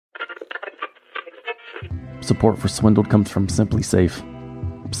Support for Swindled comes from Simply Safe.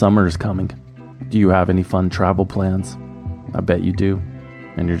 Summer is coming. Do you have any fun travel plans? I bet you do.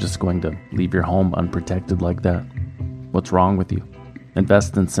 And you're just going to leave your home unprotected like that? What's wrong with you?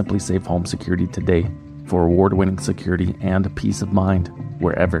 Invest in Simply Safe Home Security today for award-winning security and peace of mind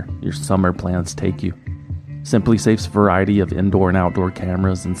wherever your summer plans take you. Simply Safe's variety of indoor and outdoor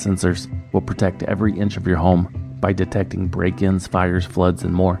cameras and sensors will protect every inch of your home by detecting break-ins, fires, floods,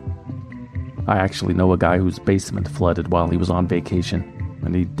 and more. I actually know a guy whose basement flooded while he was on vacation,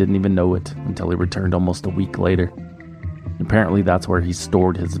 and he didn't even know it until he returned almost a week later. Apparently that's where he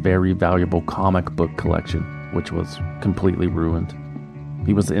stored his very valuable comic book collection, which was completely ruined.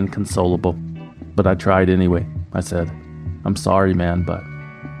 He was inconsolable, but I tried anyway. I said, "I'm sorry, man, but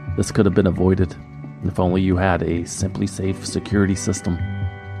this could have been avoided if only you had a Simply Safe security system."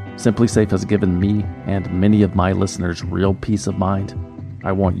 Simply Safe has given me and many of my listeners real peace of mind.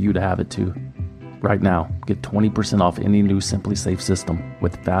 I want you to have it too. Right now, get 20% off any new Simply Safe system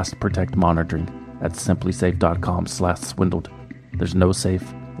with Fast Protect monitoring at simplysafe.com/swindled. There's no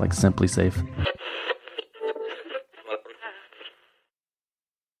safe like Simply Safe.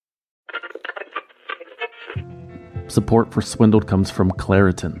 Support for Swindled comes from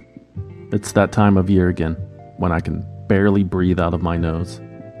Claritin. It's that time of year again when I can barely breathe out of my nose.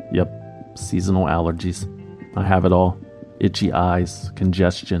 Yep, seasonal allergies. I have it all. Itchy eyes,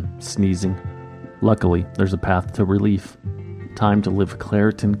 congestion, sneezing. Luckily, there's a path to relief. Time to live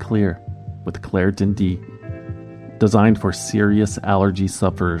Claritin Clear with Claritin D. Designed for serious allergy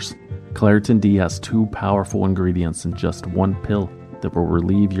sufferers, Claritin D has 2 powerful ingredients in just 1 pill that will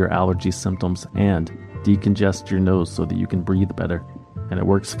relieve your allergy symptoms and decongest your nose so that you can breathe better. And it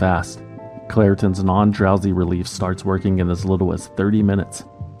works fast. Claritin's non-drowsy relief starts working in as little as 30 minutes.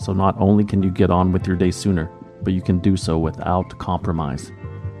 So not only can you get on with your day sooner, but you can do so without compromise.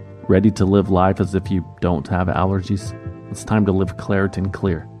 Ready to live life as if you don't have allergies? It's time to live Claritin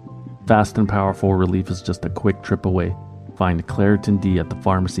Clear. Fast and powerful relief is just a quick trip away. Find Claritin D at the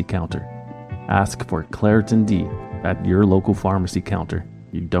pharmacy counter. Ask for Claritin D at your local pharmacy counter.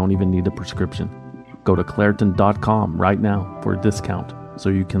 You don't even need a prescription. Go to Claritin.com right now for a discount so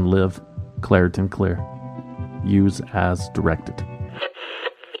you can live Claritin Clear. Use as directed.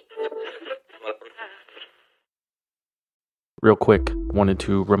 Real quick, wanted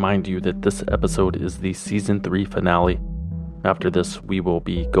to remind you that this episode is the Season 3 finale. After this, we will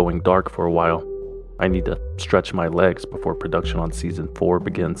be going dark for a while. I need to stretch my legs before production on Season 4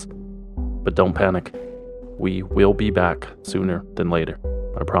 begins. But don't panic. We will be back sooner than later,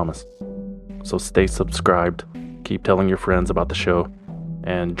 I promise. So stay subscribed, keep telling your friends about the show,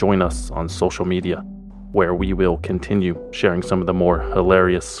 and join us on social media, where we will continue sharing some of the more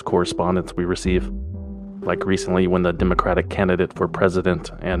hilarious correspondence we receive. Like recently when the Democratic candidate for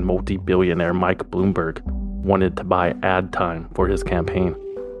president and multi-billionaire Mike Bloomberg wanted to buy ad time for his campaign.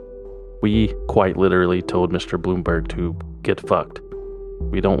 We quite literally told Mr. Bloomberg to get fucked.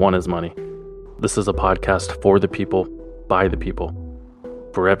 We don't want his money. This is a podcast for the people, by the people.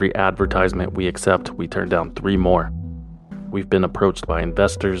 For every advertisement we accept, we turn down 3 more. We've been approached by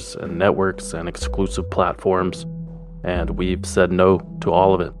investors and networks and exclusive platforms, and we've said no to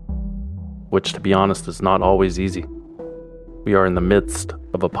all of it, which, to be honest, is not always easy. We are in the midst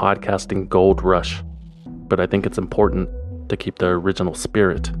of a podcasting gold rush, but I think it's important to keep the original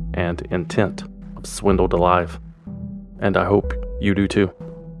spirit and intent of Swindled alive, and I hope you do too.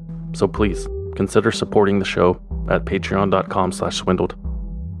 So please, consider supporting the show at patreon.com/swindled.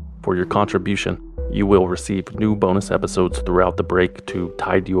 For your contribution, you will receive new bonus episodes throughout the break to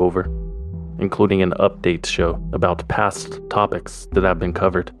tide you over, including an update show about past topics that have been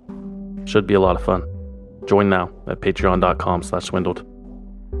covered. Should be a lot of fun. Join now at patreon.com/swindled.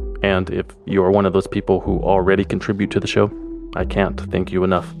 And if you are one of those people who already contribute to the show, I can't thank you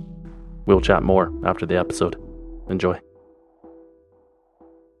enough. We'll chat more after the episode. Enjoy.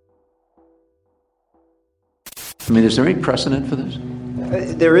 I mean, is there any precedent for this?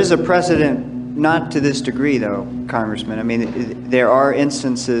 There is a precedent, not to this degree, though, Congressman. I mean, there are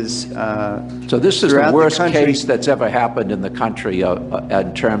instances. So this is the worst country case that's ever happened in the country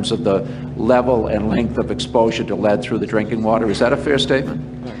in terms of the level and length of exposure to lead through the drinking water. Is that a fair statement?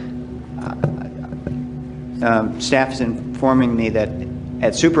 Staff is informing me that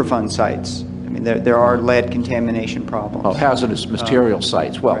at Superfund sites, I mean, there are lead contamination problems. Oh, hazardous material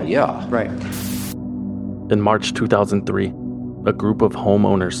sites. Well, right. Yeah. Right. In March 2003, a group of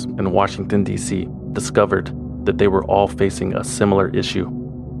homeowners in Washington, D.C. discovered that they were all facing a similar issue: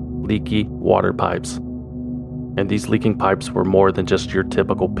 leaky water pipes. And these leaking pipes were more than just your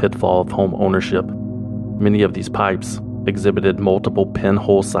typical pitfall of home ownership. Many of these pipes exhibited multiple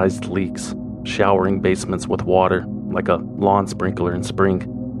pinhole-sized leaks showering basements with water like a lawn sprinkler in spring.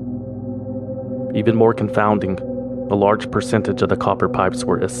 Even more confounding, a large percentage of the copper pipes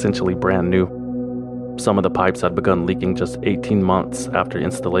were essentially brand new. Some of the pipes had begun leaking just 18 months after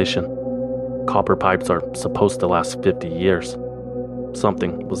installation. Copper pipes are supposed to last 50 years.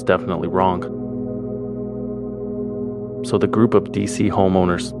 Something was definitely wrong. So the group of DC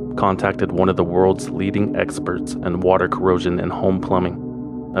homeowners contacted one of the world's leading experts in water corrosion and home plumbing,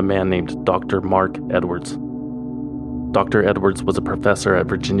 a man named Dr. Mark Edwards. Dr. Edwards was a professor at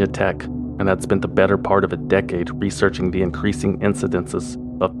Virginia Tech and had spent the better part of a decade researching the increasing incidences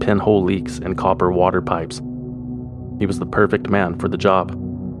of pinhole leaks in copper water pipes. He was the perfect man for the job,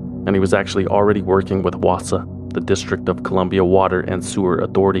 and he was actually already working with WASA, the District of Columbia Water and Sewer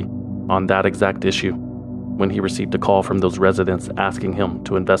Authority, on that exact issue when he received a call from those residents asking him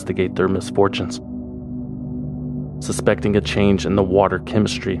to investigate their misfortunes. Suspecting a change in the water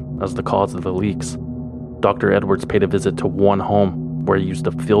chemistry as the cause of the leaks, Dr. Edwards paid a visit to one home where he used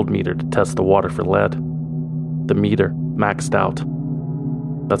a field meter to test the water for lead. The meter maxed out.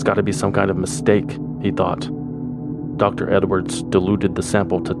 That's got to be some kind of mistake, he thought. Dr. Edwards diluted the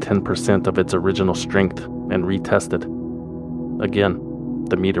sample to 10% of its original strength and retested. Again,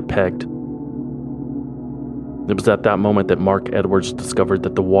 the meter pegged. It was at that moment that Mark Edwards discovered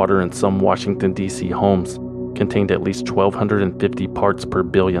that the water in some Washington, D.C. homes contained at least 1,250 parts per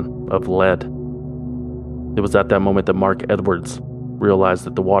billion of lead. It was at that moment that Mark Edwards realized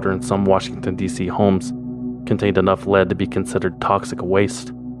that the water in some Washington, D.C. homes contained enough lead to be considered toxic waste,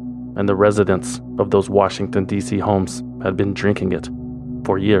 and the residents of those Washington, D.C. homes had been drinking it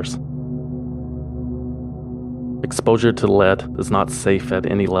for years. Exposure to lead is not safe at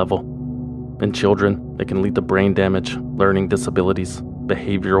any level. In children, it can lead to brain damage, learning disabilities,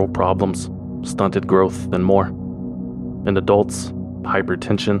 behavioral problems, stunted growth, and more. In adults,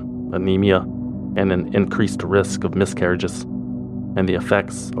 hypertension, anemia, and an increased risk of miscarriages, and the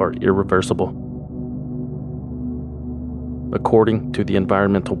effects are irreversible. According to the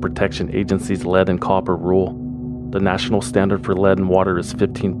Environmental Protection Agency's lead and copper rule, the national standard for lead in water is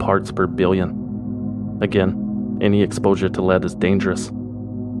 15 parts per billion. Again, any exposure to lead is dangerous,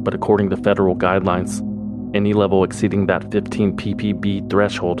 but according to federal guidelines, any level exceeding that 15 ppb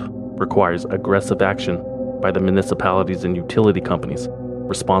threshold requires aggressive action by the municipalities and utility companies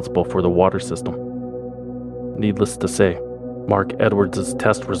responsible for the water system. Needless to say, Mark Edwards'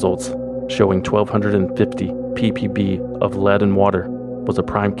 test results showing 1,250 ppb of lead in water was a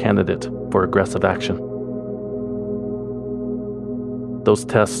prime candidate for aggressive action. Those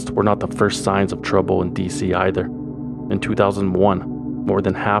tests were not the first signs of trouble in DC either. In 2001, more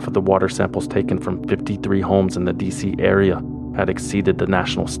than half of the water samples taken from 53 homes in the DC area had exceeded the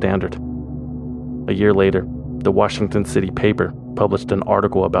national standard. A year later, the Washington City paper published an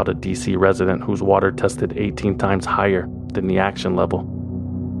article about a DC resident whose water tested 18 times higher than the action level.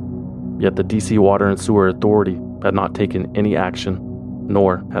 Yet the DC Water and Sewer Authority had not taken any action,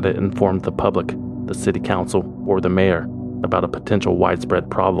 nor had it informed the public, the city council, or the mayor about a potential widespread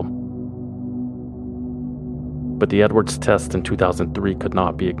problem. But the Edwards test in 2003 could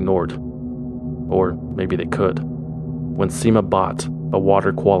not be ignored. Or maybe they could. When Seema Bhatt, a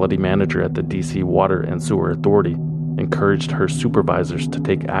water quality manager at the DC Water and Sewer Authority, encouraged her supervisors to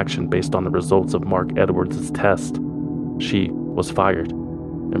take action based on the results of Mark Edwards' test, she was fired,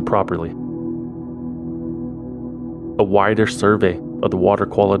 improperly. A wider survey of the water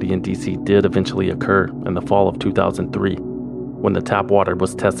quality in DC did eventually occur in the fall of 2003, when the tap water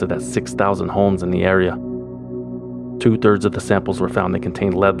was tested at 6,000 homes in the area. 2/3 of the samples were found to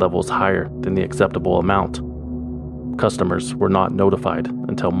contain lead levels higher than the acceptable amount. Customers were not notified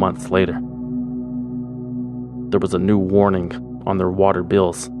until months later. There was a new warning on their water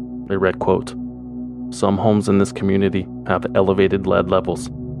bills. They read, quote, "Some homes in this community have elevated lead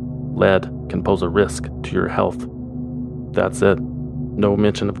levels. Lead can pose a risk to your health." That's it. No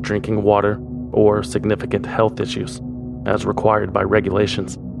mention of drinking water or significant health issues, as required by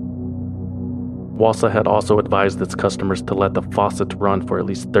regulations. WASA had also advised its customers to let the faucet run for at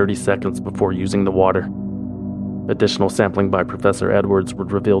least 30 seconds before using the water. Additional sampling by Professor Edwards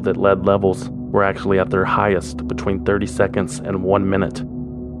would reveal that lead levels were actually at their highest between 30 seconds and 1 minute.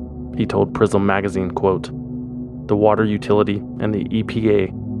 He told Prism magazine, quote, "The water utility and the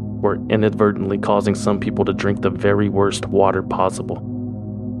EPA were inadvertently causing some people to drink the very worst water possible."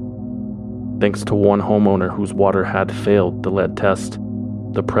 Thanks to one homeowner whose water had failed the lead test,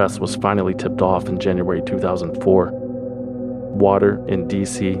 the press was finally tipped off in January 2004. Water in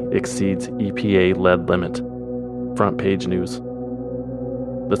DC exceeds EPA lead limit. Front page news.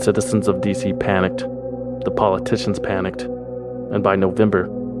 The citizens of DC panicked, the politicians panicked, and by November,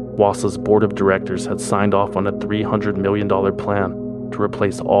 WASA's board of directors had signed off on a $300 million plan to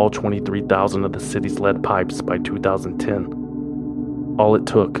replace all 23,000 of the city's lead pipes by 2010. All it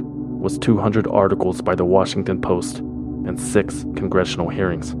took was 200 articles by the Washington Post and 6 congressional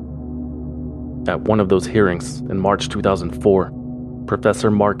hearings. At one of those hearings, in March 2004,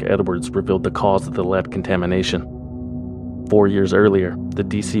 Professor Mark Edwards revealed the cause of the lead contamination. 4 years earlier, the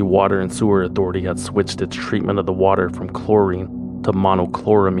DC Water and Sewer Authority had switched its treatment of the water from chlorine to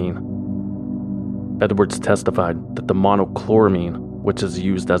monochloramine. Edwards testified that the monochloramine, which is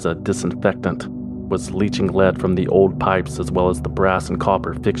used as a disinfectant, was leaching lead from the old pipes as well as the brass and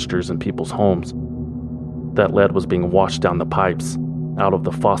copper fixtures in people's homes. That lead was being washed down the pipes, out of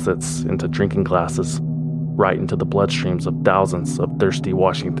the faucets into drinking glasses, right into the bloodstreams of thousands of thirsty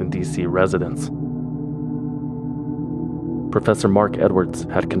Washington, D.C. residents. Professor Mark Edwards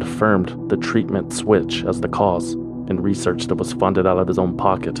had confirmed the treatment switch as the cause in research that was funded out of his own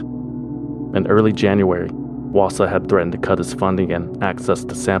pocket. In early January, WASA had threatened to cut his funding and access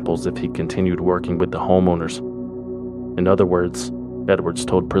to samples if he continued working with the homeowners. In other words, Edwards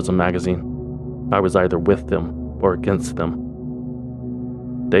told Prism magazine, "I was either with them or against them."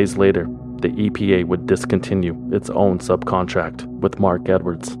 Days later, the EPA would discontinue its own subcontract with Mark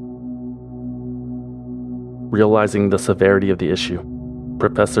Edwards. Realizing the severity of the issue,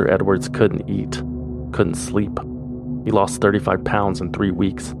 Professor Edwards couldn't eat, couldn't sleep. He lost 35 pounds in 3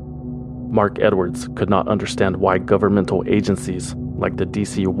 weeks. Mark Edwards could not understand why governmental agencies like the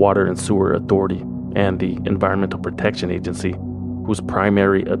DC Water and Sewer Authority and the Environmental Protection Agency, whose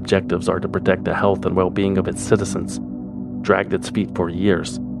primary objectives are to protect the health and well-being of its citizens, dragged its feet for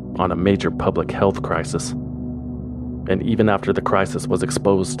years on a major public health crisis. And even after the crisis was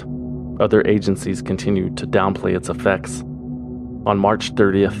exposed, other agencies continued to downplay its effects. On March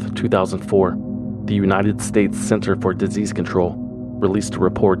 30th, 2004, the United States Center for Disease Control released a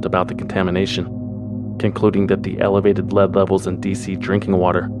report about the contamination, concluding that the elevated lead levels in DC drinking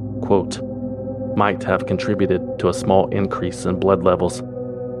water, quote, might have contributed to a small increase in blood levels.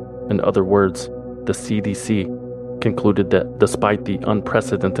 In other words, the CDC concluded that despite the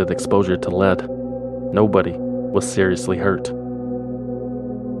unprecedented exposure to lead, nobody was seriously hurt.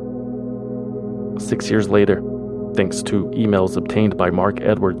 6 years later, thanks to emails obtained by Mark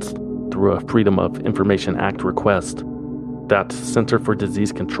Edwards through a Freedom of Information Act request, that Center for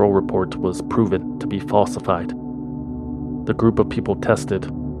Disease Control report was proven to be falsified. The group of people tested,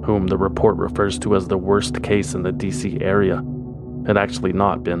 whom the report refers to as the worst case in the DC area, had actually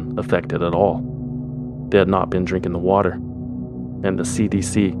not been affected at all. They had not been drinking the water, and the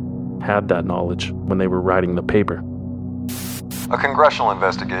CDC had that knowledge when they were writing the paper. A congressional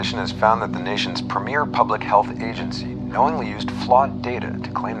investigation has found that the nation's premier public health agency knowingly used flawed data to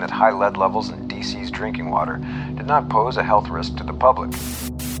claim that high lead levels in DC's drinking water did not pose a health risk to the public.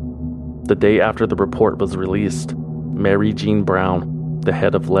 The day after the report was released, Mary Jean Brown, the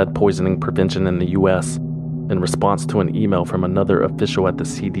head of lead poisoning prevention in the U.S., in response to an email from another official at the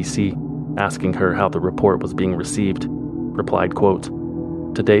CDC asking her how the report was being received, replied, quote,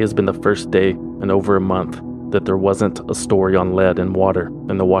 "Today has been the first day in over a month that there wasn't a story on lead in water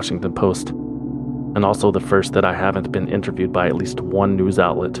in the Washington Post, and also the first that I haven't been interviewed by at least one news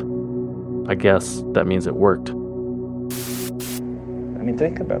outlet. I guess that means it worked." I mean,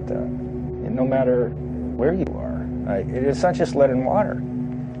 think about that. No matter where you are, it's not just lead and water.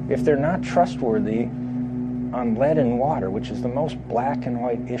 If they're not trustworthy on lead and water, which is the most black and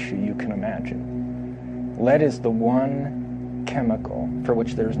white issue you can imagine, lead is the one chemical for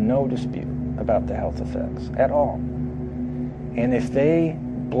which there's no dispute about the health effects at all. And if they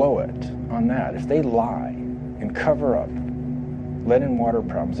blow it on that, if they lie and cover up lead and water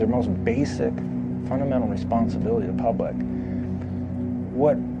problems, their most basic fundamental responsibility to the public,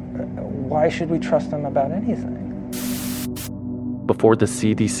 why should we trust them about anything? Before the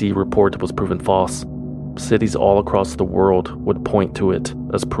CDC report was proven false, cities all across the world would point to it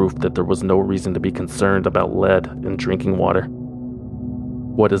as proof that there was no reason to be concerned about lead in drinking water.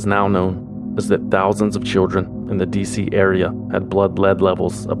 What is now known is that thousands of children in the DC area had blood lead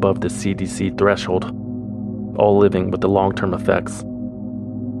levels above the CDC threshold, all living with the long-term effects.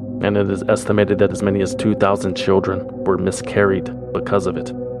 And it is estimated that as many as 2,000 children were miscarried because of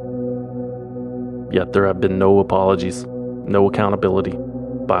it. Yet there have been no apologies, no accountability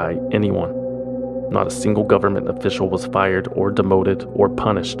by anyone. Not a single government official was fired or demoted or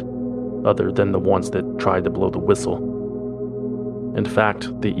punished, other than the ones that tried to blow the whistle. In fact,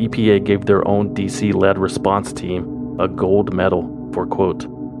 the EPA gave their own DC lead response team a gold medal for, quote,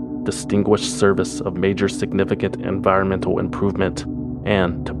 distinguished service of major significant environmental improvement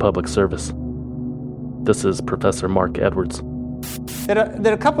and to public service. This is Professor Mark Edwards,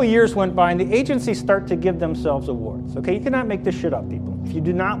 that a couple of years went by and the agencies start to give themselves awards. Okay, you cannot make this shit up, people. If you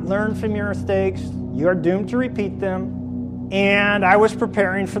do not learn from your mistakes, you are doomed to repeat them. And I was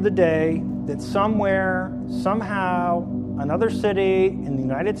preparing for the day that somewhere, somehow, another city in the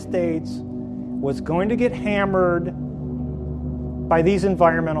United States was going to get hammered by these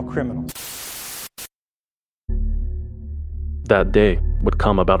environmental criminals. That day would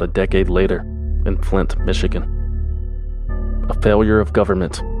come about a decade later in Flint, Michigan. A failure of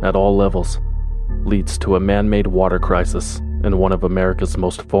government at all levels leads to a man-made water crisis in one of America's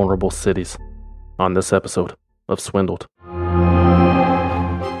most vulnerable cities. On this episode of Swindled.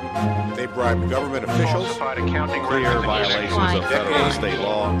 They bribed government officials, clear violations of federal and state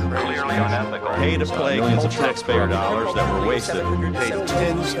law, clearly unethical, pay to play millions of taxpayer dollars that were wasted, paid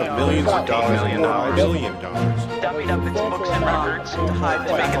tens of millions of dollars, $1 billion, dummied up its books and records to hide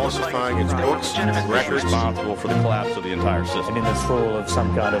the by falsifying its books and records, responsible for the collapse of the entire system. In this role of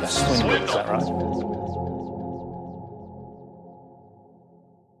some kind of swindler, is that right?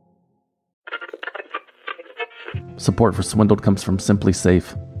 Support for Swindled comes from Simply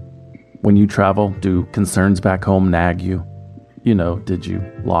Safe. When you travel, do concerns back home nag you? You know, did you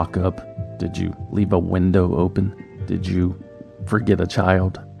lock up? Did you leave a window open? Did you forget a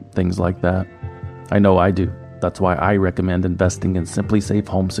child? Things like that. I know I do. That's why I recommend investing in Simply Safe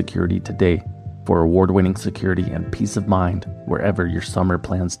Home Security today for award-winning security and peace of mind wherever your summer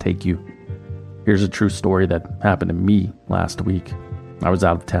plans take you. Here's a true story that happened to me last week. I was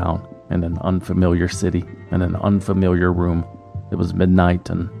out of town in an unfamiliar city, in an unfamiliar room. It was midnight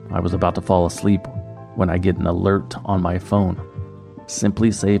and I was about to fall asleep when I get an alert on my phone.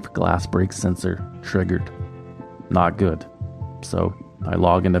 Simply Safe glass break sensor triggered. Not good. So I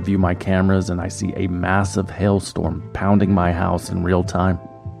log in to view my cameras and I see a massive hailstorm pounding my house in real time.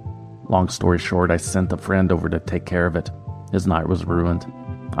 Long story short, I sent a friend over to take care of it. His night was ruined.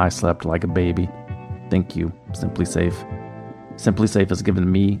 I slept like a baby. Thank you, Simply Safe. Simply Safe has given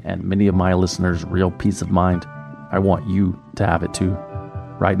me and many of my listeners real peace of mind. I want you to have it too.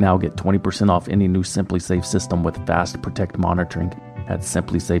 Right now, get 20% off any new Simply Safe system with Fast Protect monitoring at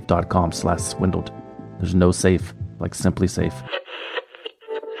simplysafe.com/swindled. There's no safe like Simply Safe.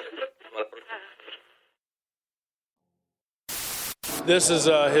 This is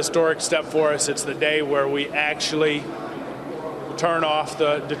a historic step for us. It's the day where we actually turn off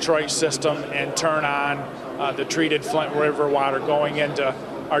the Detroit system and turn on the treated Flint River water going into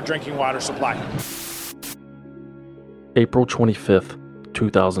our drinking water supply. April 25th,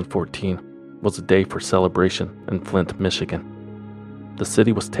 2014 was a day for celebration in Flint, Michigan. The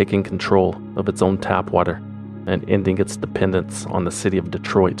city was taking control of its own tap water and ending its dependence on the city of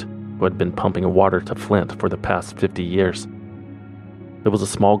Detroit, who had been pumping water to Flint for the past 50 years. There was a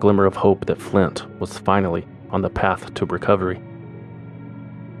small glimmer of hope that Flint was finally on the path to recovery.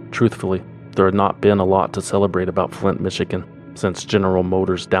 Truthfully, there had not been a lot to celebrate about Flint, Michigan, since General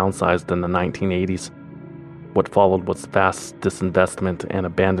Motors downsized in the 1980s. What followed was vast disinvestment and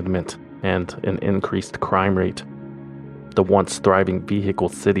abandonment and an increased crime rate. The once thriving vehicle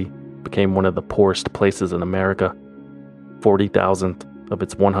city became one of the poorest places in America. 40,000 of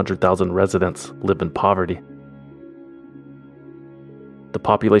its 100,000 residents live in poverty. The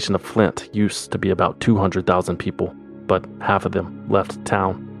population of Flint used to be about 200,000 people, but half of them left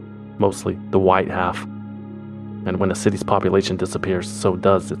town. Mostly the white half. And when a city's population disappears, so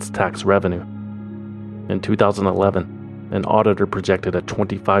does its tax revenue. In 2011, an auditor projected a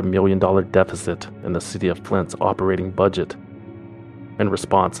 $25 million deficit in the city of Flint's operating budget. In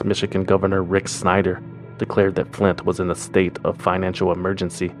response, Michigan Governor Rick Snyder declared that Flint was in a state of financial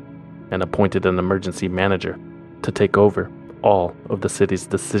emergency and appointed an emergency manager to take over all of the city's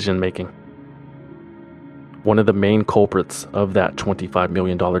decision-making. One of the main culprits of that $25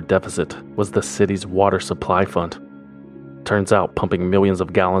 million deficit was the city's water supply fund. Turns out pumping millions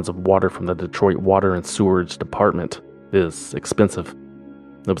of gallons of water from the Detroit Water and Sewerage Department is expensive.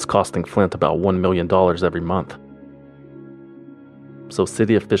 It was costing Flint about $1 million every month. So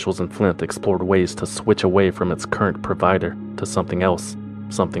city officials in Flint explored ways to switch away from its current provider to something else,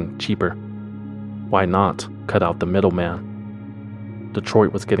 something cheaper. Why not cut out the middleman?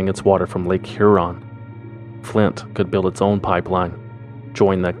 Detroit was getting its water from Lake Huron. Flint could build its own pipeline,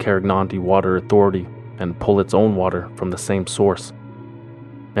 join the Carignan Water Authority, and pull its own water from the same source.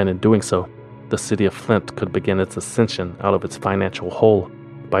 And in doing so, the city of Flint could begin its ascension out of its financial hole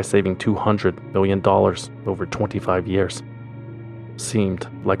by saving $200 million over 25 years. Seemed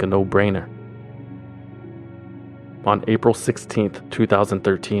like a no-brainer. On April 16,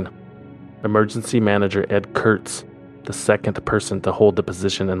 2013, Emergency Manager Ed Kurtz, the second person to hold the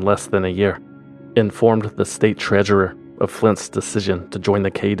position in less than a year, informed the state treasurer of Flint's decision to join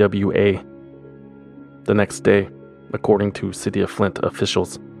the KWA. The next day, according to City of Flint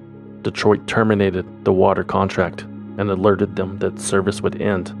officials, Detroit terminated the water contract and alerted them that service would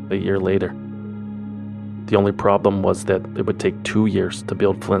end a year later. The only problem was that it would take 2 years to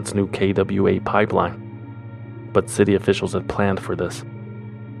build Flint's new KWA pipeline. But city officials had planned for this.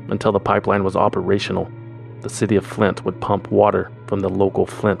 Until the pipeline was operational, the city of Flint would pump water from the local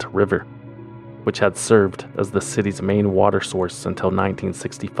Flint River, which had served as the city's main water source until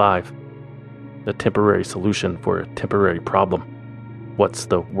 1965. A temporary solution for a temporary problem. What's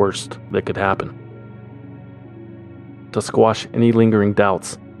the worst that could happen? To squash any lingering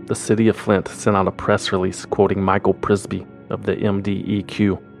doubts, the city of Flint sent out a press release quoting Michael Prisby of the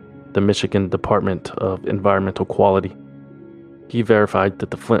MDEQ, the Michigan Department of Environmental Quality. He verified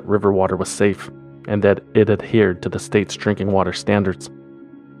that the Flint River water was safe and that it adhered to the state's drinking water standards.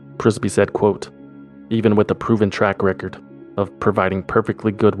 Prisby said, quote, "Even with a proven track record of providing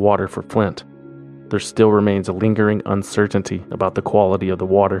perfectly good water for Flint, there still remains a lingering uncertainty about the quality of the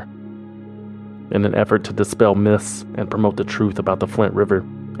water. In an effort to dispel myths and promote the truth about the Flint River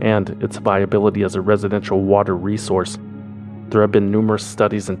and its viability as a residential water resource, there have been numerous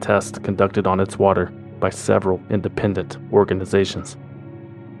studies and tests conducted on its water by several independent organizations."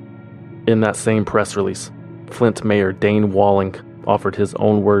 In that same press release, Flint Mayor Dane Walling offered his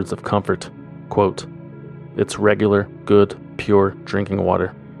own words of comfort, quote, "It's regular, good, pure drinking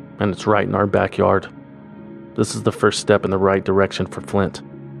water, and it's right in our backyard. This is the first step in the right direction for Flint,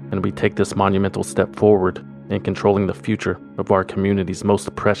 and we take this monumental step forward in controlling the future of our community's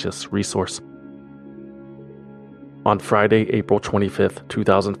most precious resource." On Friday, April 25,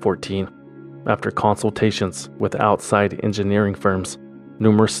 2014, after consultations with outside engineering firms,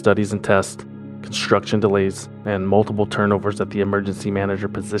 numerous studies and tests, construction delays, and multiple turnovers at the emergency manager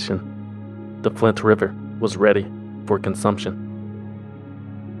position, the Flint River was ready for consumption.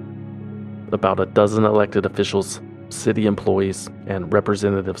 About a dozen elected officials, city employees, and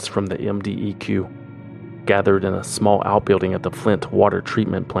representatives from the MDEQ gathered in a small outbuilding at the Flint Water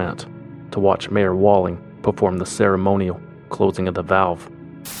Treatment Plant to watch Mayor Walling perform the ceremonial closing of the valve.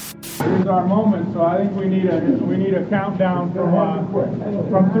 Here's our moment, so I think we need a countdown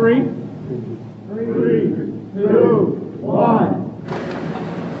from 3. 3, 2, 1.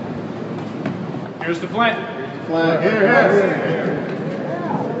 Here's the Flint. Flint. Here.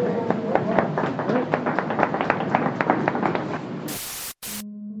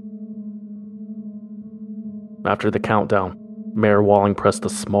 After the countdown, Mayor Walling pressed a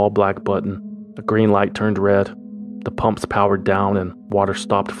small black button. A green light turned red. The pumps powered down and water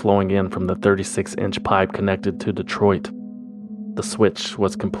stopped flowing in from the 36-inch pipe connected to Detroit. The switch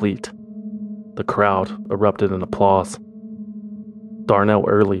was complete. The crowd erupted in applause. Darnell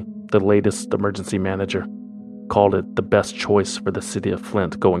Early, the latest emergency manager, called it the best choice for the city of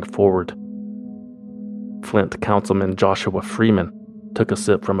Flint going forward. Flint Councilman Joshua Freeman took a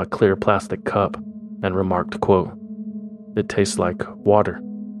sip from a clear plastic cup and remarked, quote, "It tastes like water,"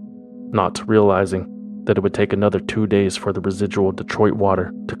 not realizing that it would take another 2 days for the residual Detroit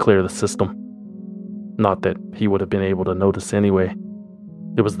water to clear the system. Not that he would have been able to notice anyway.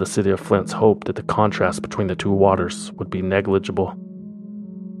 It was the city of Flint's hope that the contrast between the two waters would be negligible.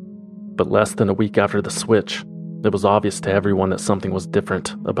 But less than a week after the switch, it was obvious to everyone that something was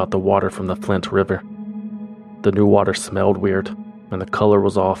different about the water from the Flint River. The new water smelled weird, and the color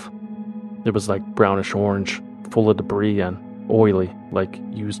was off. It was like brownish orange, full of debris and oily like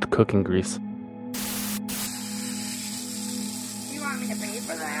used cooking grease. You want me to pay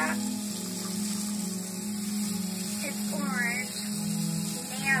for that? It's orange.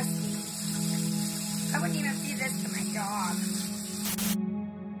 Nasty. I wouldn't even feed this to my dog.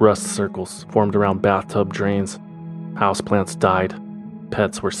 Rust circles formed around bathtub drains. Houseplants died.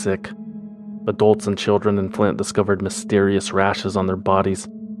 Pets were sick. Adults and children in Flint discovered mysterious rashes on their bodies,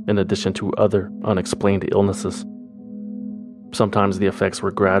 in addition to other unexplained illnesses. Sometimes the effects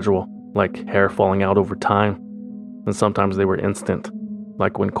were gradual, like hair falling out over time, and sometimes they were instant,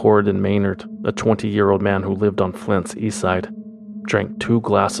 like when Corridon Maynard, a 20-year-old man who lived on Flint's east side, drank 2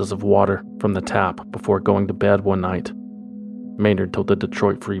 glasses of water from the tap before going to bed one night. Maynard told the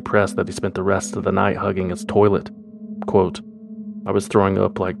Detroit Free Press that he spent the rest of the night hugging his toilet. Quote, "I was throwing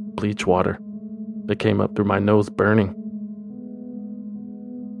up like bleach water. It came up through my nose burning."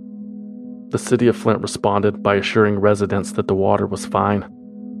 The city of Flint responded by assuring residents that the water was fine,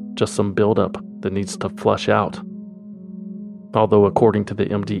 just some buildup that needs to flush out. Although according to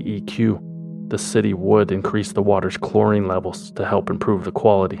the MDEQ, the city would increase the water's chlorine levels to help improve the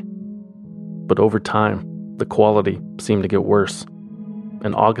quality. But over time, the quality seemed to get worse.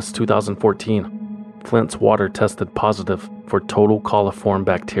 In August 2014, Flint's water tested positive for total coliform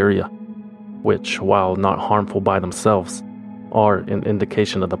bacteria, which, while not harmful by themselves, are an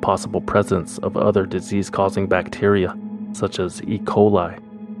indication of the possible presence of other disease-causing bacteria, such as E. coli.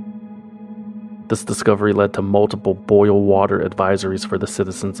 This discovery led to multiple boil water advisories for the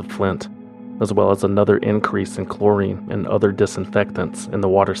citizens of Flint, as well as another increase in chlorine and other disinfectants in the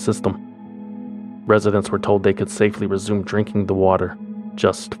water system. Residents were told they could safely resume drinking the water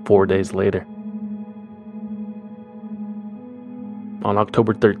just 4 days later. On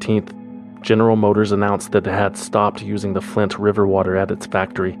October 13th, General Motors announced that it had stopped using the Flint River water at its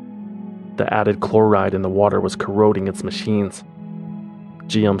factory. The added chloride in the water was corroding its machines.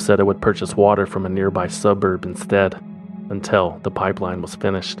 GM said it would purchase water from a nearby suburb instead, until the pipeline was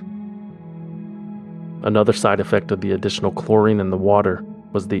finished. Another side effect of the additional chlorine in the water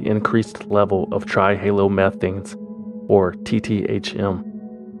was the increased level of trihalomethanes, or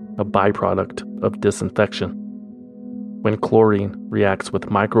TTHM, a byproduct of disinfection. When chlorine reacts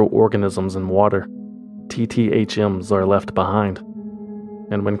with microorganisms in water, TTHMs are left behind,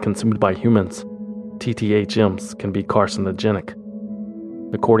 and when consumed by humans, TTHMs can be carcinogenic.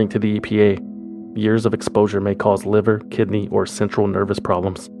 According to the EPA, years of exposure may cause liver, kidney, or central nervous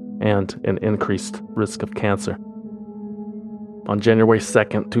problems and an increased risk of cancer. On January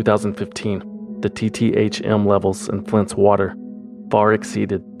 2, 2015, the TTHM levels in Flint's water far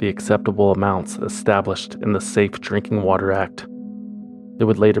exceeded the acceptable amounts established in the Safe Drinking Water Act. It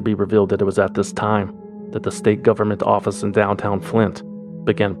would later be revealed that it was at this time that the state government office in downtown Flint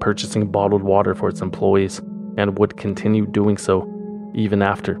began purchasing bottled water for its employees and would continue doing so even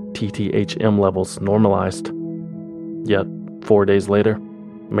after TTHM levels normalized. Yet, 4 days later,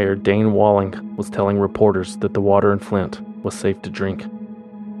 Mayor Dane Walling was telling reporters that the water in Flint was safe to drink.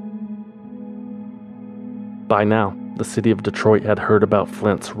 By now, the city of Detroit had heard about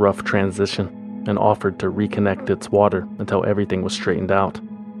Flint's rough transition and offered to reconnect its water until everything was straightened out.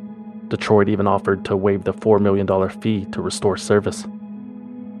 Detroit even offered to waive the $4 million fee to restore service.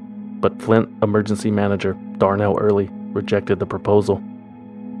 But Flint emergency manager Darnell Early rejected the proposal.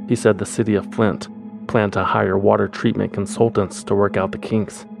 He said the city of Flint planned to hire water treatment consultants to work out the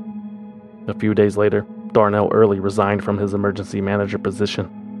kinks. A few days later, Darnell Early resigned from his emergency manager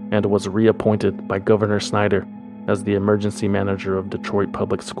position and was reappointed by Governor Snyder as the emergency manager of Detroit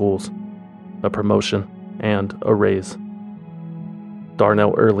Public Schools, a promotion and a raise.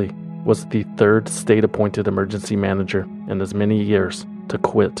 Darnell Early was the third state-appointed emergency manager in as many years to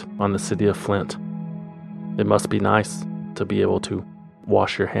quit on the city of Flint. It must be nice to be able to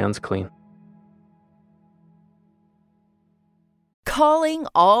wash your hands clean. Calling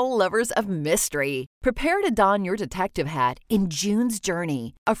all lovers of mystery. Prepare to don your detective hat in June's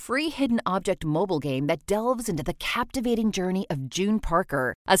Journey, a free hidden object mobile game that delves into the captivating journey of June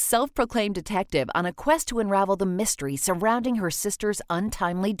Parker, a self-proclaimed detective on a quest to unravel the mystery surrounding her sister's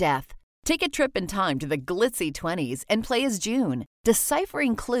untimely death. Take a trip in time to the glitzy 20s and play as June,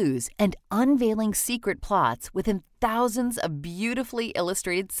 deciphering clues and unveiling secret plots within thousands of beautifully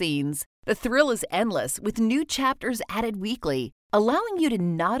illustrated scenes. The thrill is endless with new chapters added weekly, allowing you to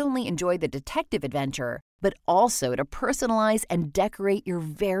not only enjoy the detective adventure, but also to personalize and decorate your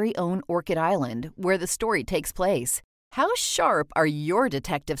very own Orchid Island where the story takes place. How sharp are your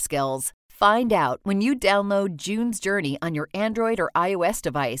detective skills? Find out when you download June's Journey on your Android or iOS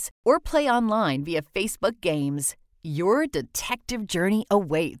device or play online via Facebook Games. Your detective journey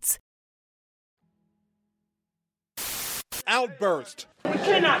awaits. Outburst. We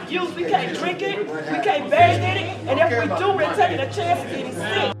cannot use, we can't drink it, we can't bathe in it, and if we do, we're taking a chance of getting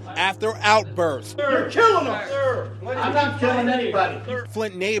sick. After outburst. You're killing us, sir. I'm not killing anybody.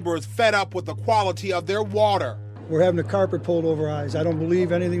 Flint neighbors fed up with the quality of their water. We're having the carpet pulled over our eyes. I don't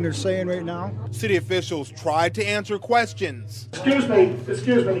believe anything they're saying right now. City officials tried to answer questions. Excuse me.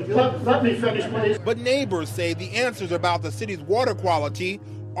 Let me finish, please. But neighbors say the answers about the city's water quality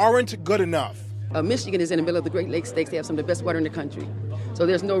aren't good enough. Michigan is in the middle of the Great Lakes States. They have some of the best water in the country. So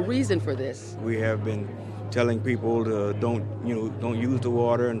there's no reason for this. We have been telling people to don't use the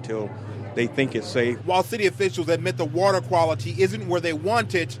water until they think it's safe. While city officials admit the water quality isn't where they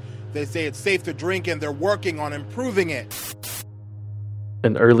want it, they say it's safe to drink and they're working on improving it.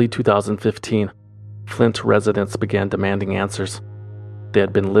 In early 2015, Flint residents began demanding answers. They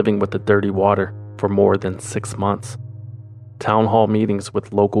had been living with the dirty water for more than 6 months. Town hall meetings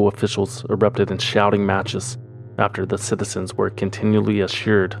with local officials erupted in shouting matches after the citizens were continually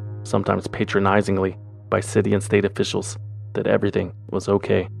assured, sometimes patronizingly, by city and state officials that everything was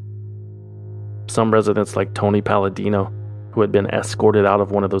okay. Some residents like Tony Palladino, who had been escorted out of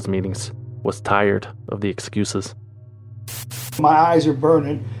one of those meetings, was tired of the excuses. My eyes are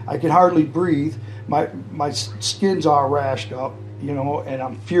burning. I can hardly breathe. my skin's all rashed up, you know, and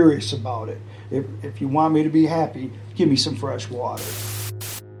I'm furious about it. If you want me to be happy, give me some fresh water.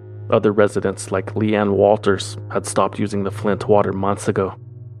 Other residents, like Leanne Walters, had stopped using the Flint water months ago,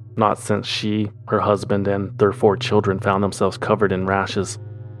 not since she, her husband, and their 4 children found themselves covered in rashes.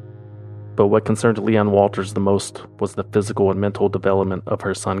 But what concerned Leanne Walters the most was the physical and mental development of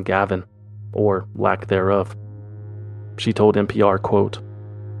her son Gavin, or lack thereof. She told NPR, quote,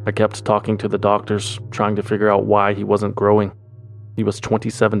 "I kept talking to the doctors, trying to figure out why he wasn't growing. He was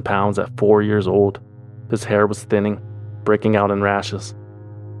 27 pounds at 4 years old. His hair was thinning, breaking out in rashes."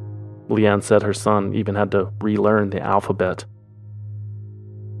 Leanne said her son even had to relearn the alphabet.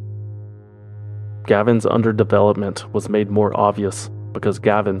 Gavin's underdevelopment was made more obvious because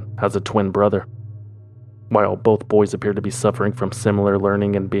Gavin has a twin brother. While both boys appear to be suffering from similar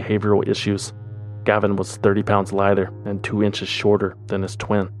learning and behavioral issues, Gavin was 30 pounds lighter and 2 inches shorter than his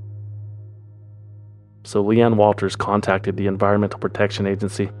twin. So Leanne Walters contacted the Environmental Protection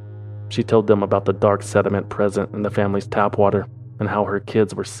Agency. She told them about the dark sediment present in the family's tap water and how her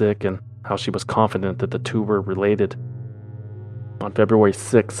kids were sick and how she was confident that the two were related. On February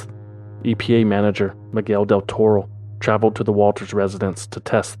 6th, EPA manager Miguel Del Toro traveled to the Walters residence to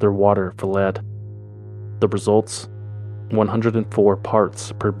test their water for lead. The results? 104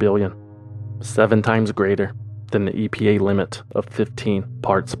 parts per billion, 7 times greater than the EPA limit of 15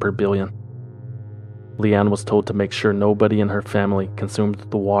 parts per billion. Leanne was told to make sure nobody in her family consumed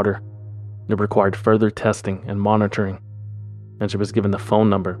the water. It required further testing and monitoring, and she was given the phone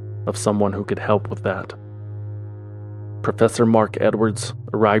number of someone who could help with that. Professor Mark Edwards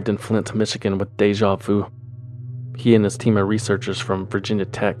arrived in Flint, Michigan with déjà vu. He and his team of researchers from Virginia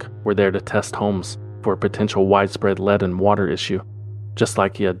Tech were there to test homes for a potential widespread lead and water issue, just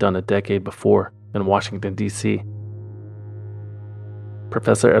like he had done a decade before in Washington, D.C.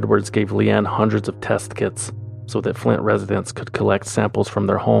 Professor Edwards gave Leanne hundreds of test kits so that Flint residents could collect samples from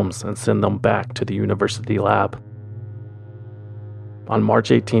their homes and send them back to the university lab. On March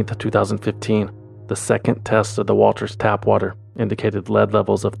 18, 2015, the second test of the Walters tap water indicated lead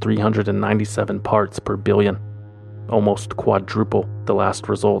levels of 397 parts per billion, almost quadruple the last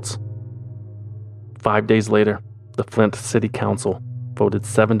results. 5 days later, the Flint City Council voted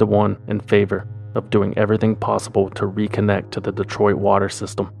 7-1 in favor of doing everything possible to reconnect to the Detroit water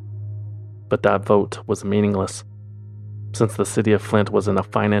system. But that vote was meaningless. Since the city of Flint was in a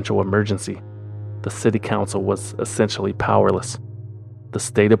financial emergency, the city council was essentially powerless. The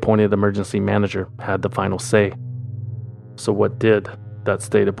state-appointed emergency manager had the final say. So what did that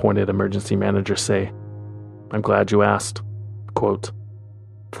state-appointed emergency manager say? I'm glad you asked. Quote,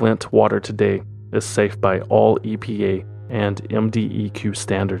 "Flint water today is safe by all EPA and MDEQ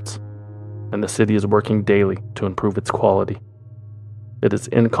standards, and the city is working daily to improve its quality. It is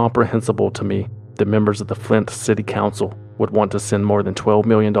incomprehensible to me that members of the Flint City Council would want to send more than $12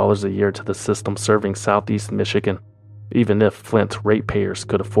 million a year to the system serving Southeast Michigan, even if Flint ratepayers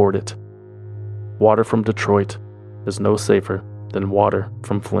could afford it. Water from Detroit is no safer than water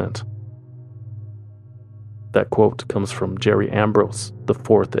from Flint." That quote comes from Jerry Ambrose, the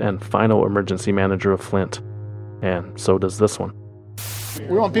 4th and final emergency manager of Flint, and so does this one.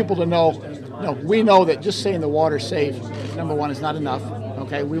 We want people to know, we know that just saying the water's safe, number one, is not enough.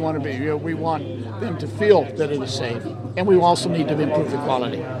 Okay, we want them to feel that it is safe, and we also need to improve the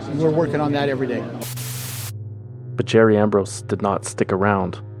quality. And we're working on that every day. But Jerry Ambrose did not stick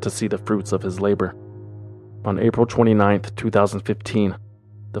around to see the fruits of his labor. On April 29, 2015,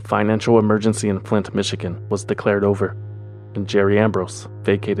 the financial emergency in Flint, Michigan was declared over, and Jerry Ambrose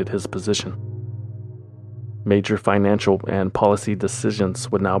vacated his position. Major financial and policy decisions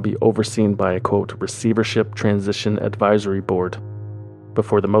would now be overseen by a, quote, receivership transition advisory board. But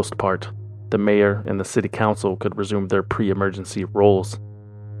for the most part, the mayor and the city council could resume their pre-emergency roles.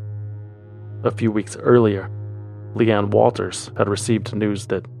 A few weeks earlier, Leanne Walters had received news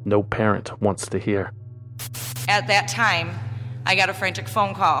that no parent wants to hear. At that time, I got a frantic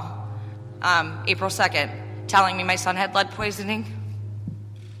phone call, April 2nd, telling me my son had lead poisoning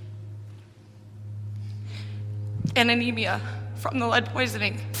and anemia from the lead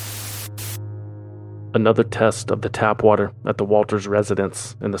poisoning. Another test of the tap water at the Walters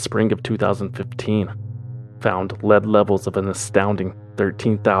residence in the spring of 2015 found lead levels of an astounding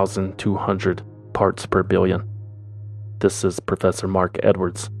 13,200 parts per billion. This is Professor Mark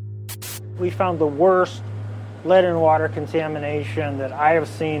Edwards. We found the worst lead and water contamination that I have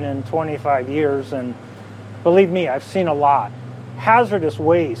seen in 25 years, and believe me, I've seen a lot. Hazardous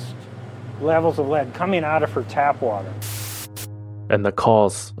waste levels of lead coming out of her tap water. And the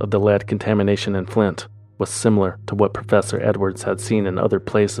cause of the lead contamination in Flint was similar to what Professor Edwards had seen in other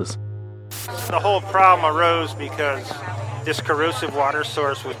places, The whole problem arose because this corrosive water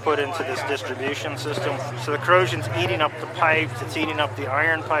source was put into this distribution system. So the corrosion's eating up the pipes, it's eating up the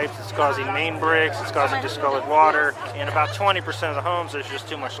iron pipes, it's causing main breaks, it's causing discolored water. In about 20% of the homes, there's just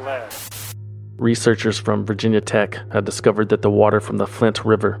too much lead. Researchers from Virginia Tech had discovered that the water from the Flint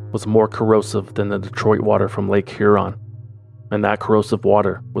River was more corrosive than the Detroit water from Lake Huron. And that corrosive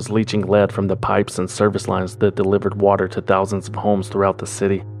water was leaching lead from the pipes and service lines that delivered water to thousands of homes throughout the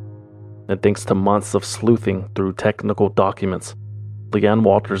city. And thanks to months of sleuthing through technical documents, Leanne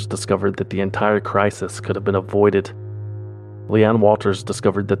Walters discovered that the entire crisis could have been avoided. Leanne Walters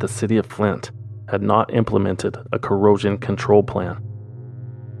discovered that the city of Flint had not implemented a corrosion control plan.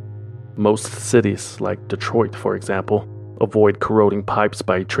 Most cities, like Detroit for example, avoid corroding pipes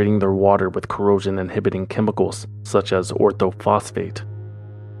by treating their water with corrosion-inhibiting chemicals such as orthophosphate.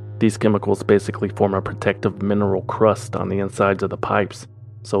 These chemicals basically form a protective mineral crust on the insides of the pipes,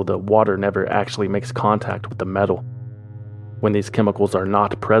 so the water never actually makes contact with the metal. When these chemicals are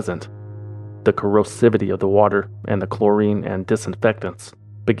not present, the corrosivity of the water and the chlorine and disinfectants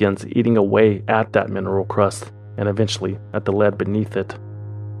begins eating away at that mineral crust and eventually at the lead beneath it.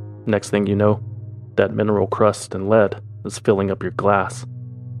 Next thing you know, that mineral crust and lead is filling up your glass.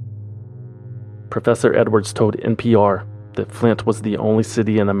 Professor Edwards told NPR that Flint was the only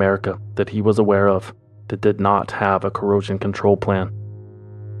city in America that he was aware of that did not have a corrosion control plan.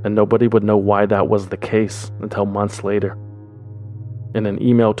 And nobody would know why that was the case until months later. In an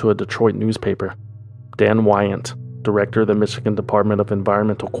email to a Detroit newspaper, Dan Wyant, director of the Michigan Department of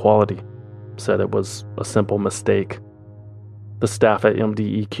Environmental Quality, said it was a simple mistake. The staff at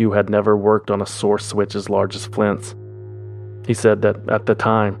MDEQ had never worked on a source switch as large as Flint's. He said that at the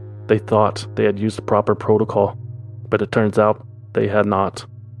time, they thought they had used proper protocol, but it turns out they had not.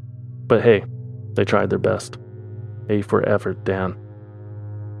 But hey, they tried their best. A for effort, Dan.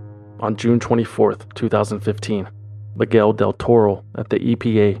 On June 24th, 2015, Miguel Del Toro at the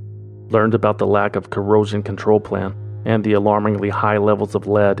EPA learned about the lack of corrosion control plan and the alarmingly high levels of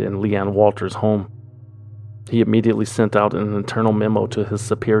lead in Leanne Walters' home. He immediately sent out an internal memo to his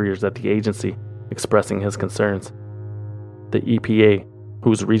superiors at the agency expressing his concerns. The EPA,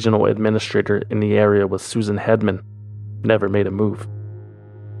 whose regional administrator in the area was Susan Hedman, never made a move.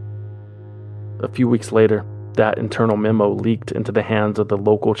 A few weeks later, that internal memo leaked into the hands of the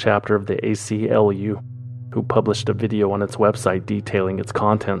local chapter of the ACLU, who published a video on its website detailing its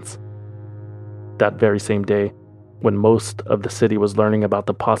contents. That very same day, when most of the city was learning about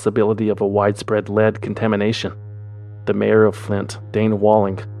the possibility of a widespread lead contamination, the mayor of Flint, Dane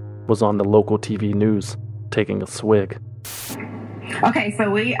Walling, was on the local TV news, taking a swig. Okay,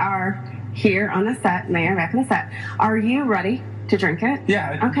 so we are here on the set, Mayor, back on the set. Are you ready to drink it?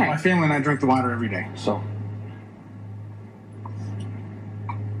 Yeah, okay. My family and I drink the water every day, so.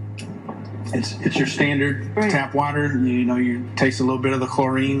 It's your standard tap water. You taste a little bit of the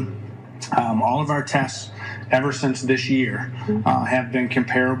chlorine. All of our tests ever since this year have been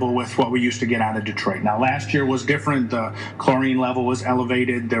comparable with what we used to get out of Detroit. Now, last year was different. The chlorine level was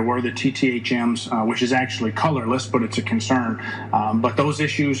elevated. There were the TTHMs, which is actually colorless, but it's a concern. But those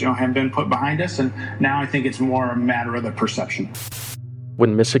issues have been put behind us, and now I think it's more a matter of the perception.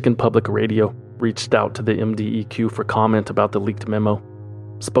 When Michigan Public Radio reached out to the MDEQ for comment about the leaked memo,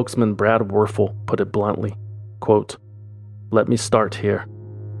 spokesman Brad Werfel put it bluntly, quote, "Let me start here.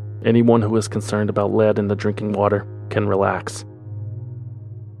 Anyone who is concerned about lead in the drinking water can relax."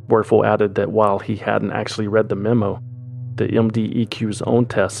 Werfel added that while he hadn't actually read the memo, the MDEQ's own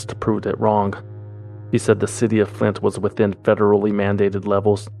test proved it wrong. He said the city of Flint was within federally mandated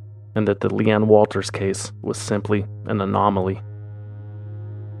levels and that the Leanne Walters case was simply an anomaly.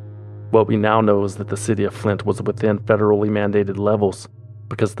 What we now know is that the city of Flint was within federally mandated levels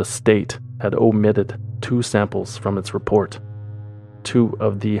because the state had omitted 2 samples from its report. 2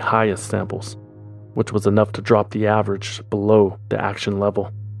 of the highest samples, which was enough to drop the average below the action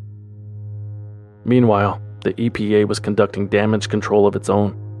level. Meanwhile, the EPA was conducting damage control of its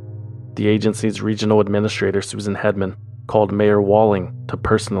own. The agency's regional administrator, Susan Hedman, called Mayor Walling to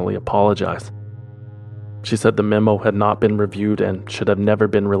personally apologize. She said the memo had not been reviewed and should have never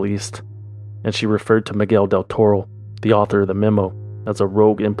been released, and she referred to Miguel Del Toro, the author of the memo, as a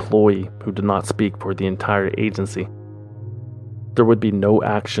rogue employee who did not speak for the entire agency. There would be no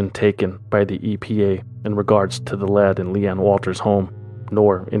action taken by the EPA in regards to the lead in Leanne Walters' home,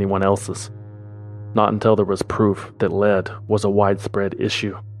 nor anyone else's. Not until there was proof that lead was a widespread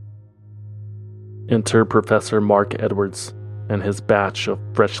issue. Enter Professor Mark Edwards and his batch of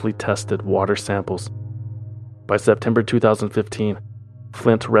freshly tested water samples. By September 2015,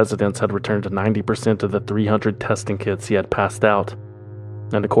 Flint residents had returned 90% of the 300 testing kits he had passed out,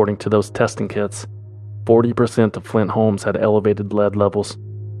 And according to those testing kits, 40% of Flint homes had elevated lead levels.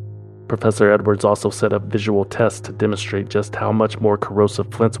 Professor Edwards also set up visual tests to demonstrate just how much more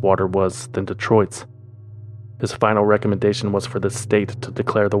corrosive Flint's water was than Detroit's. His final recommendation was for the state to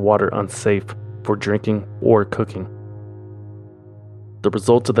declare the water unsafe for drinking or cooking. The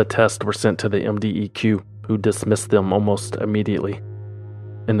results of the test were sent to the MDEQ, who dismissed them almost immediately.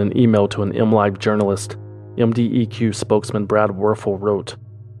 In an email to an MLive journalist, MDEQ spokesman Brad Werfel wrote,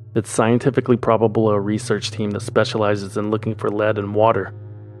 "It's scientifically probable a research team that specializes in looking for lead in water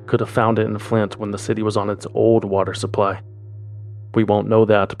could have found it in Flint when the city was on its old water supply. We won't know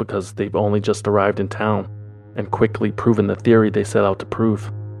that because they've only just arrived in town and quickly proven the theory they set out to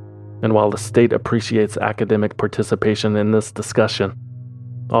prove. And while the state appreciates academic participation in this discussion,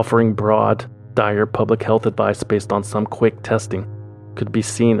 offering broad, dire public health advice based on some quick testing could be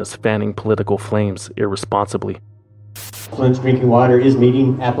seen as fanning political flames irresponsibly." Flint's drinking water is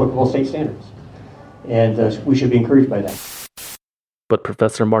meeting applicable state standards, and we should be encouraged by that. But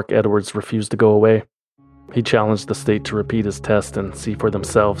Professor Mark Edwards refused to go away. He challenged the state to repeat his test and see for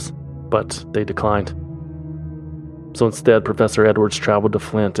themselves, but they declined. So instead, Professor Edwards traveled to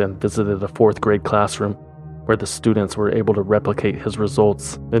Flint and visited a 4th grade classroom where the students were able to replicate his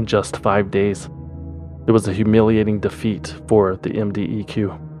results in just 5 days. It was a humiliating defeat for the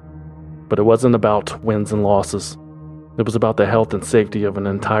MDEQ. But it wasn't about wins and losses. It was about the health and safety of an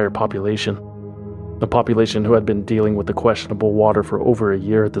entire population. A population who had been dealing with the questionable water for over a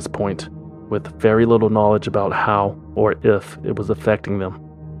year at this point, with very little knowledge about how or if it was affecting them.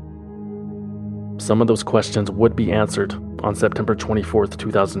 Some of those questions would be answered on September 24th,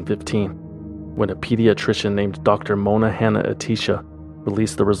 2015, when a pediatrician named Dr. Mona Hanna-Attisha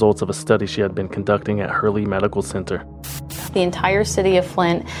released the results of a study she had been conducting at Hurley Medical Center. The entire city of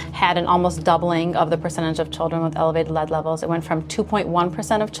Flint had an almost doubling of the percentage of children with elevated lead levels. It went from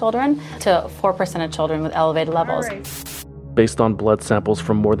 2.1% of children to 4% of children with elevated levels. Based on blood samples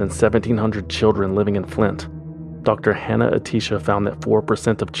from more than 1,700 children living in Flint, Dr. Hanna-Attisha found that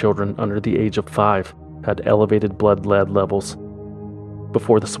 4% of children under the age of 5 had elevated blood lead levels.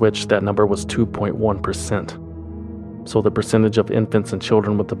 Before the switch, that number was 2.1%. So the percentage of infants and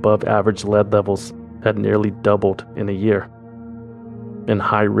children with above average lead levels had nearly doubled in a year. In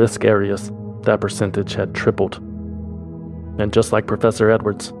high-risk areas, that percentage had tripled. And just like Professor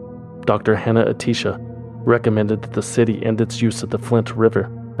Edwards, Dr. Hanna-Attisha recommended that the city end its use of the Flint River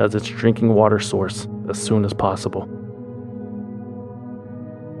as its drinking water source as soon as possible.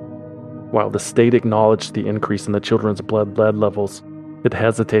 While the state acknowledged the increase in the children's blood lead levels, it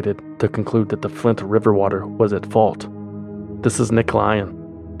hesitated to conclude that the Flint River water was at fault. This is Nick Lyon,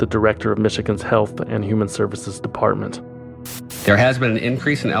 the director of Michigan's Health and Human Services Department. There has been an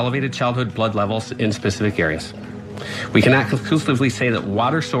increase in elevated childhood blood levels in specific areas. We cannot conclusively say that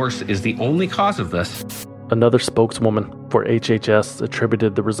water source is the only cause of this. Another spokeswoman for HHS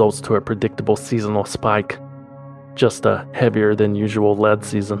attributed the results to a predictable seasonal spike. Just a heavier than usual lead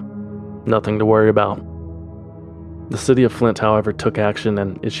season. Nothing to worry about. The city of Flint, however, took action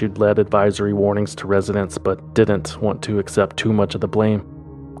and issued lead advisory warnings to residents, but didn't want to accept too much of the blame.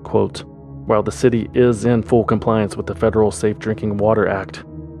 Quote, "While the city is in full compliance with the Federal Safe Drinking Water Act,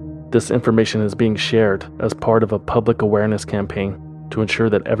 this information is being shared as part of a public awareness campaign to ensure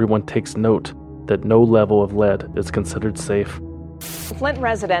that everyone takes note that no level of lead is considered safe." Flint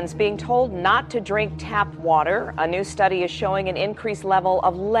residents being told not to drink tap water. A new study is showing an increased level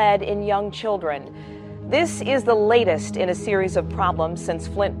of lead in young children. This is the latest in a series of problems since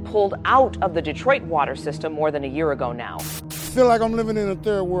Flint pulled out of the Detroit water system more than a year ago now. I feel like I'm living in a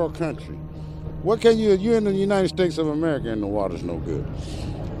third world country. What can you're in the United States of America and the water's no good.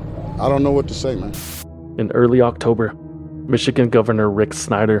 I don't know what to say, man. In early October, Michigan Governor Rick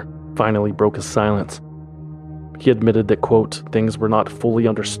Snyder finally broke his silence. He admitted that, quote, things were not fully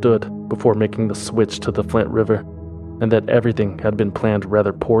understood before making the switch to the Flint River, and that everything had been planned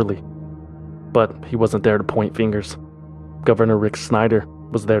rather poorly. But he wasn't there to point fingers. Governor Rick Snyder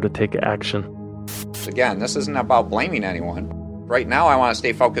was there to take action. Again, this isn't about blaming anyone. Right now, I want to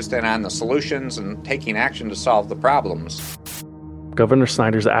stay focused in on the solutions and taking action to solve the problems. Governor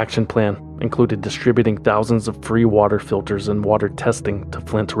Snyder's action plan included distributing thousands of free water filters and water testing to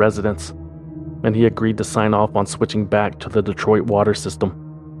Flint residents, and he agreed to sign off on switching back to the Detroit water system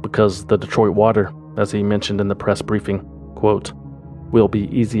because the Detroit water, as he mentioned in the press briefing, quote, will be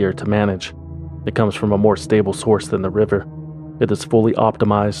easier to manage. It comes from a more stable source than the river. It is fully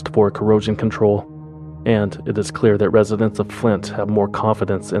optimized for corrosion control, and it is clear that residents of Flint have more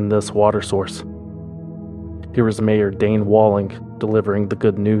confidence in this water source. Here is Mayor Dane Walling delivering the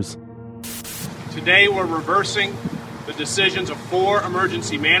good news. Today we're reversing the the decisions of 4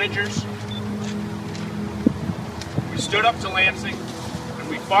 emergency managers. We stood up to Lansing, and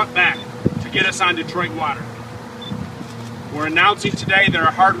we fought back to get us on Detroit water. We're announcing today that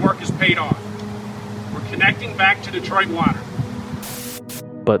our hard work has paid off. We're connecting back to Detroit water.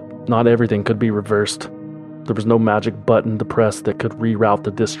 But not everything could be reversed. There was no magic button to press that could reroute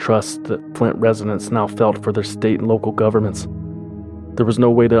the distrust that Flint residents now felt for their state and local governments. There was no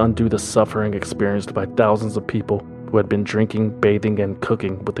way to undo the suffering experienced by thousands of people who had been drinking, bathing, and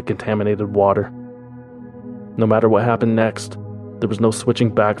cooking with the contaminated water. No matter what happened next, there was no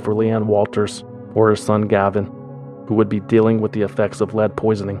switching back for Leanne Walters or her son Gavin, who would be dealing with the effects of lead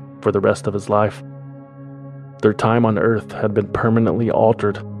poisoning for the rest of his life. Their time on Earth had been permanently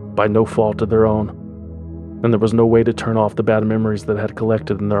altered by no fault of their own, and there was no way to turn off the bad memories that had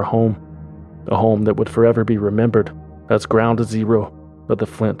collected in their home, a home that would forever be remembered as ground zero of the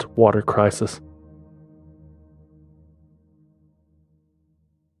Flint water crisis.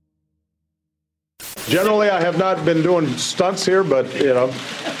 Generally, I have not been doing stunts here, but,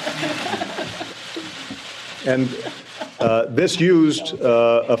 and this used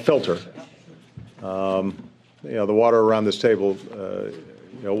a filter. The water around this table,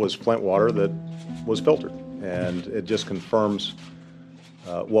 was Flint water that was filtered. And it just confirms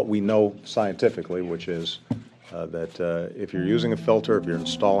what we know scientifically, which is that if you're using a filter, if you're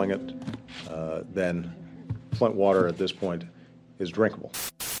installing it, then Flint water at this point is drinkable.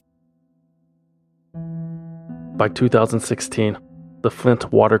 By 2016, the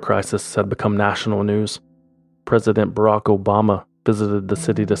Flint water crisis had become national news. President Barack Obama visited the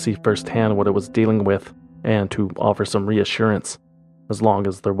city to see firsthand what it was dealing with and to offer some reassurance, as long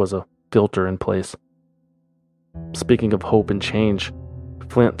as there was a filter in place. Speaking of hope and change,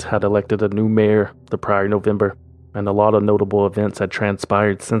 Flint had elected a new mayor the prior November, and a lot of notable events had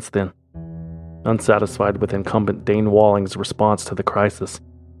transpired since then. Unsatisfied with incumbent Dane Walling's response to the crisis,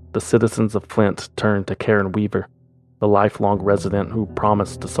 the citizens of Flint turned to Karen Weaver, a lifelong resident who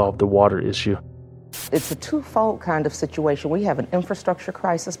promised to solve the water issue. It's a twofold kind of situation. We have an infrastructure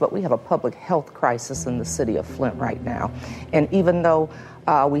crisis, but we have a public health crisis in the city of Flint right now. And even though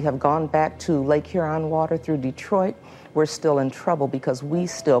we have gone back to Lake Huron water through Detroit, we're still in trouble because we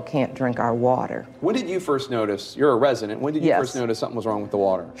still can't drink our water. When did you first notice, you're a resident, when did you first notice something was wrong with the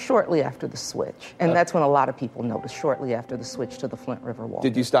water? Shortly after the switch. And that's when a lot of people noticed, shortly after the switch to the Flint River water.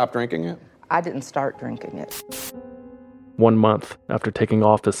 Did you stop drinking it? I didn't start drinking it. 1 month after taking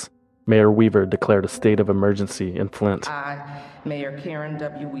office, Mayor Weaver declared a state of emergency in Flint. I, Mayor Karen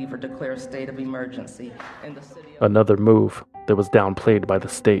W. Weaver, declare a state of emergency in the city of... Another move that was downplayed by the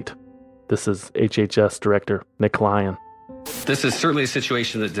state. This is HHS Director Nick Lyon. This is certainly a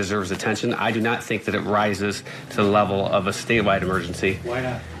situation that deserves attention. I do not think that it rises to the level of a statewide emergency.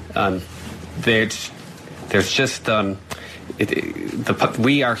 Why not? There's just...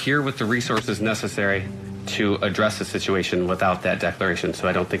 we are here with the resources necessary to address the situation without that declaration, so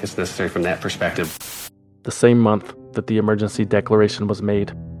I don't think it's necessary from that perspective. The same month that the emergency declaration was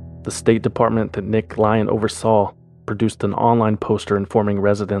made, the State Department that Nick Lyon oversaw produced an online poster informing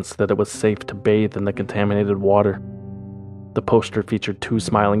residents that it was safe to bathe in the contaminated water. The poster featured 2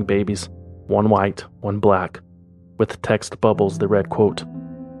 smiling babies, one white, one black, with text bubbles that read, quote,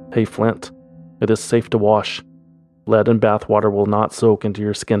 "Hey Flint, it is safe to wash. Lead and bath water will not soak into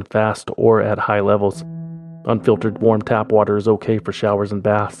your skin fast or at high levels. Unfiltered warm tap water is okay for showers and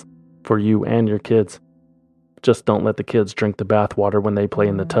baths, for you and your kids. Just don't let the kids drink the bath water when they play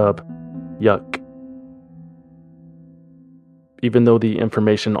in the tub. Yuck." Even though the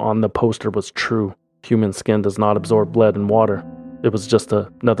information on the poster was true, human skin does not absorb lead and water. It was just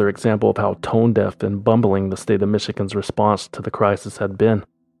another example of how tone-deaf and bumbling the state of Michigan's response to the crisis had been.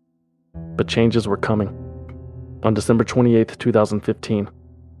 But changes were coming. On December 28, 2015,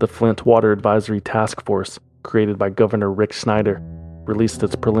 the Flint Water Advisory Task Force, created by Governor Rick Snyder, released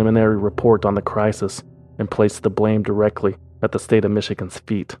its preliminary report on the crisis and placed the blame directly at the state of Michigan's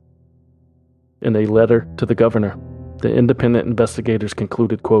feet. In a letter to the governor, the independent investigators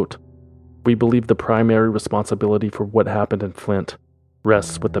concluded, quote, "We believe the primary responsibility for what happened in Flint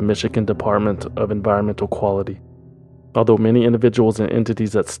rests with the Michigan Department of Environmental Quality. Although many individuals and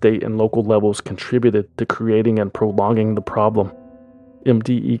entities at state and local levels contributed to creating and prolonging the problem,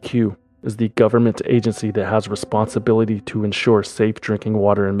 MDEQ is the government agency that has responsibility to ensure safe drinking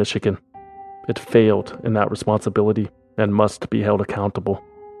water in Michigan. It failed in that responsibility and must be held accountable."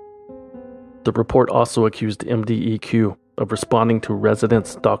 The report also accused MDEQ of responding to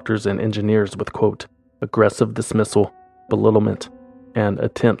residents, doctors, and engineers with, quote, "aggressive dismissal, belittlement, and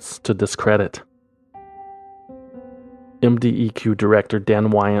attempts to discredit." MDEQ Director Dan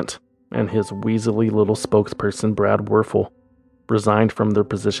Wyant and his weaselly little spokesperson, Brad Werfel, resigned from their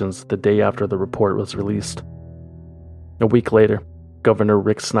positions the day after the report was released. A week later, Governor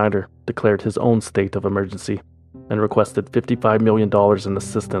Rick Snyder declared his own state of emergency and requested $55 million in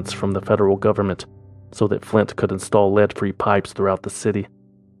assistance from the federal government so that Flint could install lead-free pipes throughout the city.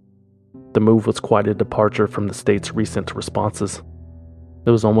 The move was quite a departure from the state's recent responses. It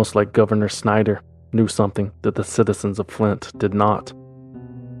was almost like Governor Snyder knew something that the citizens of Flint did not.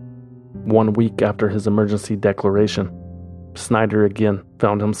 1 week after his emergency declaration, Snyder again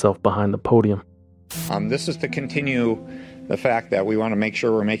found himself behind the podium. This is to continue the fact that we want to make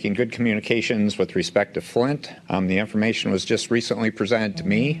sure we're making good communications with respect to Flint. The information was just recently presented to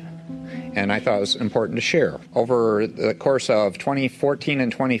me, and I thought it was important to share. Over the course of 2014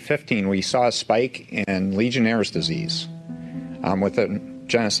 and 2015, we saw a spike in Legionnaire's disease within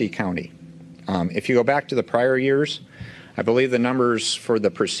Genesee County. If you go back to the prior years, I believe the numbers for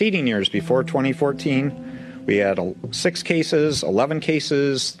the preceding years before 2014, we had 6 cases, 11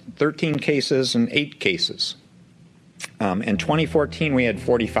 cases, 13 cases, and 8 cases. In 2014, we had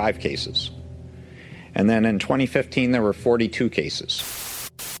 45 cases. And then in 2015, there were 42 cases.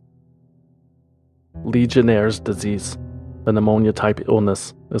 Legionnaire's disease, a pneumonia-type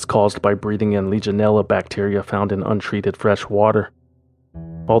illness, is caused by breeding in Legionella bacteria found in untreated fresh water.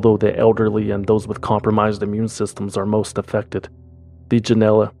 Although the elderly and those with compromised immune systems are most affected,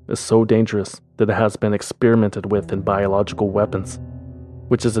 Legionella is so dangerous that it has been experimented with in biological weapons,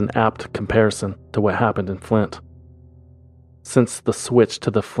 which is an apt comparison to what happened in Flint. Since the switch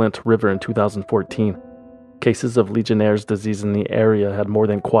to the Flint River in 2014, cases of Legionnaire's disease in the area had more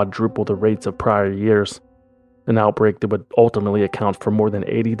than quadrupled the rates of prior years, an outbreak that would ultimately account for more than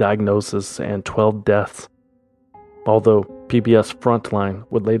 80 diagnoses and 12 deaths. Although PBS Frontline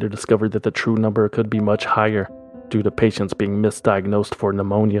would later discover that the true number could be much higher due to patients being misdiagnosed for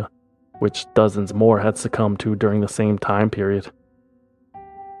pneumonia, which dozens more had succumbed to during the same time period.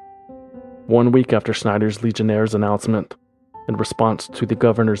 1 week after Snyder's Legionnaire's announcement, in response to the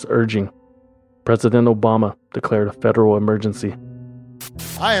governor's urging, President Obama declared a federal emergency.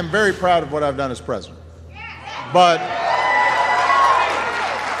 I am very proud of what I've done as president. But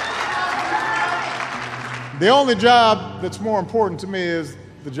the only job that's more important to me is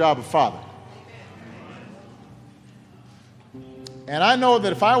the job of father. And I know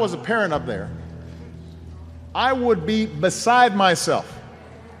that if I was a parent up there, I would be beside myself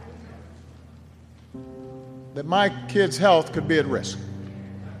that my kid's health could be at risk.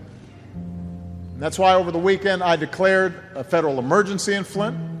 And that's why over the weekend I declared a federal emergency in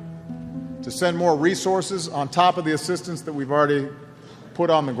Flint to send more resources on top of the assistance that we've already put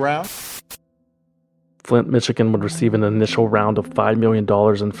on the ground. Flint, Michigan would receive an initial round of $5 million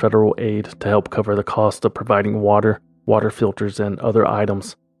in federal aid to help cover the cost of providing water, water filters, and other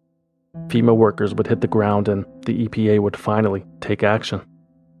items. FEMA workers would hit the ground and the EPA would finally take action.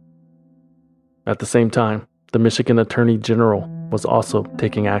 At the same time, the Michigan Attorney General was also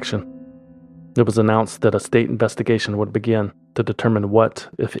taking action. It was announced that a state investigation would begin to determine what,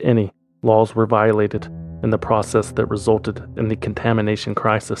 if any, laws were violated in the process that resulted in the contamination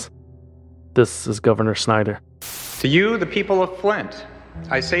crisis. This is Governor Snyder. To you, the people of Flint,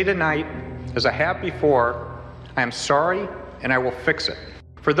 I say tonight, as I have before, I am sorry and I will fix it.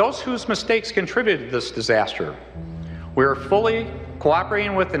 For those whose mistakes contributed to this disaster, we are fully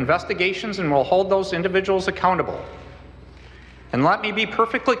cooperating with investigations and will hold those individuals accountable. And let me be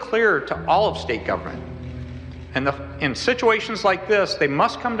perfectly clear to all of state government. In situations like this, they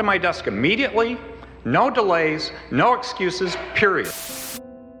must come to my desk immediately, no delays, no excuses, period.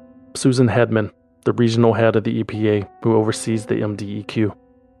 Susan Hedman, the regional head of the EPA who oversees the MDEQ,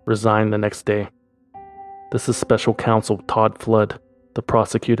 resigned the next day. This is Special Counsel Todd Flood, the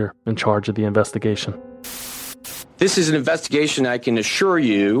prosecutor in charge of the investigation. This is an investigation, I can assure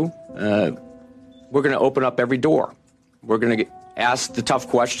you, we're going to open up every door. We're going to ask the tough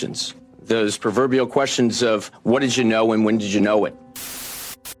questions, those proverbial questions of what did you know and when did you know it?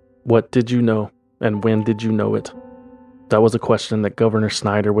 What did you know and when did you know it? That was a question that Governor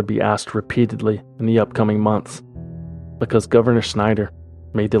Snyder would be asked repeatedly in the upcoming months, because Governor Snyder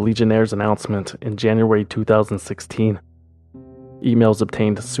made the Legionnaire's announcement in January 2016. Emails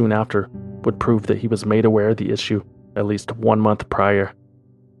obtained soon after would prove that he was made aware of the issue at least 1 month prior.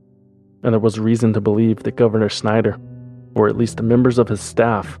 And there was reason to believe that Governor Snyder, or at least members of his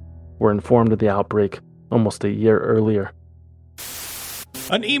staff, were informed of the outbreak almost a year earlier.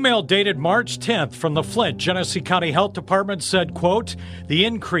 An email dated March 10th from the Flint Genesee County Health Department said, quote, the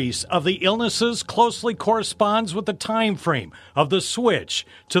increase of the illnesses closely corresponds with the time frame of the switch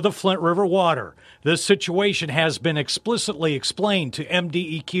to the Flint River water. This situation has been explicitly explained to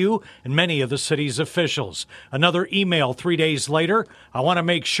MDEQ and many of the city's officials. Another email 3 days later, I want to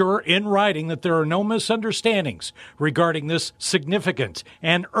make sure in writing that there are no misunderstandings regarding this significant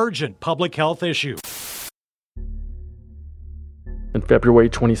and urgent public health issue. In February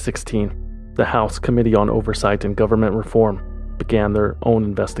 2016, the House Committee on Oversight and Government Reform began their own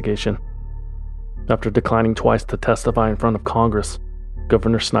investigation. After declining twice to testify in front of Congress,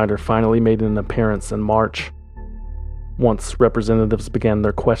 Governor Snyder finally made an appearance in March. Once representatives began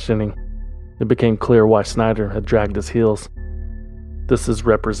their questioning, it became clear why Snyder had dragged his heels. This is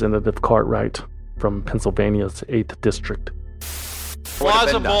Representative Cartwright from Pennsylvania's 8th District.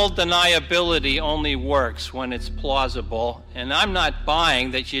 Plausible deniability only works when it's plausible, and I'm not buying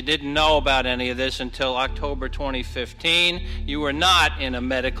that you didn't know about any of this until October 2015. You were not in a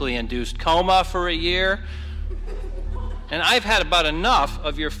medically induced coma for a year. And I've had about enough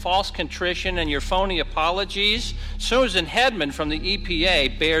of your false contrition and your phony apologies. Susan Hedman from the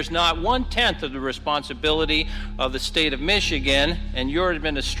EPA bears not 1/10 of the responsibility of the state of Michigan and your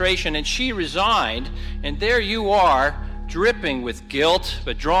administration, and she resigned, and there you are, dripping with guilt,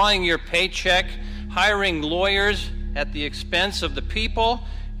 but drawing your paycheck, hiring lawyers at the expense of the people,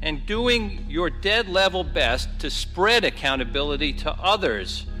 and doing your dead-level best to spread accountability to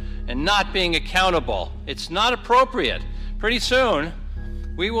others and not being accountable. It's not appropriate. Pretty soon,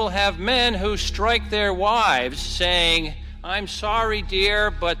 we will have men who strike their wives saying, I'm sorry, dear,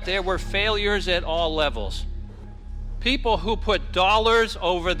 but there were failures at all levels. People who put dollars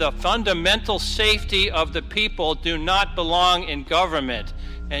over the fundamental safety of the people do not belong in government.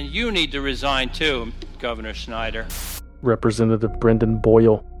 And you need to resign too, Governor Snyder. Representative Brendan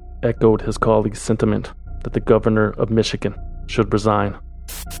Boyle echoed his colleague's sentiment that the governor of Michigan should resign.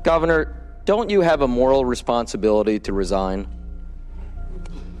 Governor, don't you have a moral responsibility to resign?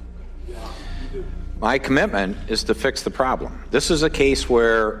 My commitment is to fix the problem. This is a case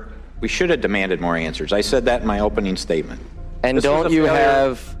where we should have demanded more answers. I said that in my opening statement. And don't you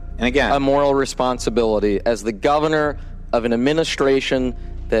have a moral responsibility as the governor of an administration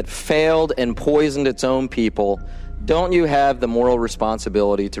that failed and poisoned its own people? Don't you have the moral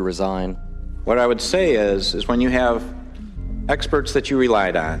responsibility to resign? What I would say is when you have experts that you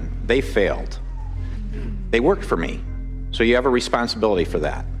relied on, they failed. They worked for me, so you have a responsibility for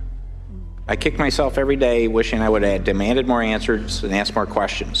that. I kick myself every day wishing I would have demanded more answers and asked more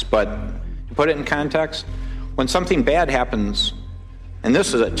questions. But to put it in context, when something bad happens, and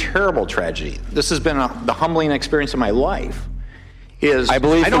this is a terrible tragedy, this has been the humbling experience of my life, I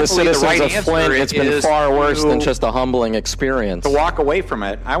believe for the citizens of Flint, it's been far worse than just a humbling experience. To walk away from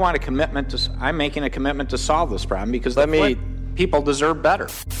it, I'm making a commitment to solve this problem because Flint people deserve better.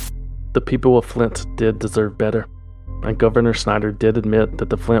 The people of Flint did deserve better. And Governor Snyder did admit that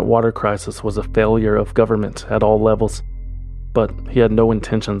the Flint water crisis was a failure of government at all levels, but he had no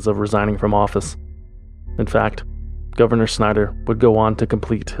intentions of resigning from office. In fact, Governor Snyder would go on to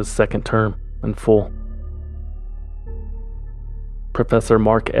complete his second term in full. Professor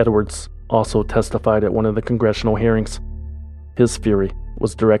Mark Edwards also testified at one of the congressional hearings. His fury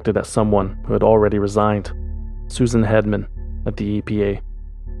was directed at someone who had already resigned, Susan Hedman at the EPA.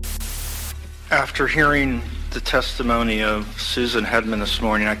 After hearing the testimony of Susan Hedman this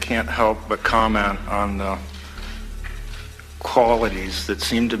morning, I can't help but comment on the qualities that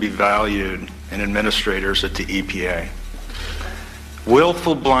seem to be valued in administrators at the EPA.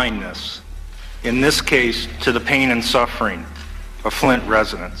 Willful blindness, in this case to the pain and suffering of Flint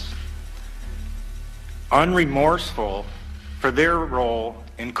residents. Unremorseful for their role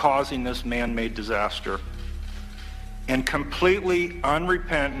in causing this man-made disaster. And completely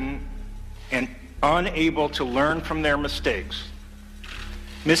unrepentant and unable to learn from their mistakes.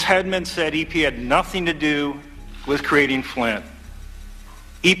 Ms. Hedman said EPA had nothing to do with creating Flint.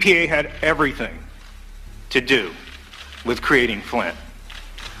 EPA had everything to do with creating Flint.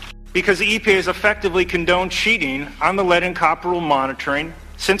 Because the EPA has effectively condoned cheating on the lead and copper rule monitoring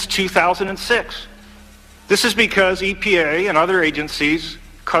since 2006. This is because EPA and other agencies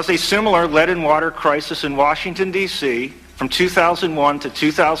caused a similar lead and water crisis in Washington, D.C. from 2001 to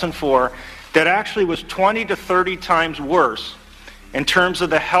 2004 that actually was 20 to 30 times worse in terms of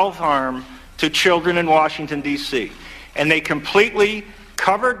the health harm to children in Washington, D.C. And they completely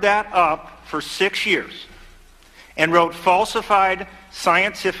covered that up for 6 years and wrote falsified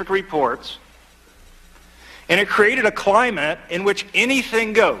scientific reports. And it created a climate in which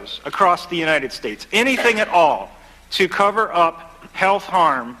anything goes across the United States, anything at all, to cover up health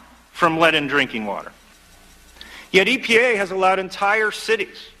harm from lead in drinking water. Yet EPA has allowed entire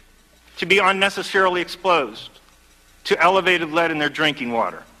cities to be unnecessarily exposed to elevated lead in their drinking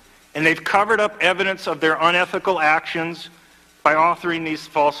water. And they've covered up evidence of their unethical actions by authoring these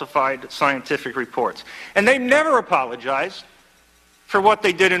falsified scientific reports. And they've never apologized for what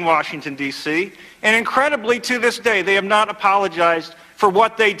they did in Washington, D.C. And incredibly, to this day, they have not apologized for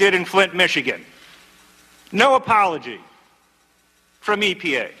what they did in Flint, Michigan. No apology from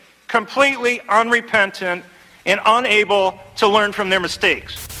EPA. Completely unrepentant and unable to learn from their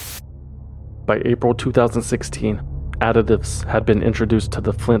mistakes. By April 2016, additives had been introduced to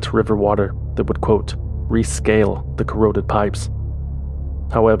the Flint River water that would, quote, rescale the corroded pipes.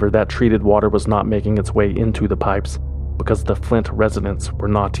 However, that treated water was not making its way into the pipes because the Flint residents were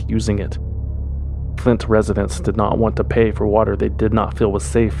not using it. Flint residents did not want to pay for water they did not feel was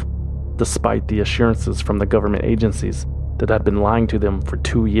safe, despite the assurances from the government agencies that had been lying to them for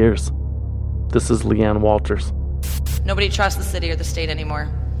 2 years. This is Leanne Walters. Nobody trusts the city or the state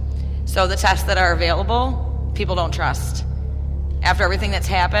anymore. So the tests that are available, people don't trust. After everything that's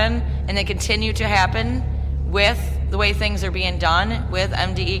happened, and they continue to happen with the way things are being done with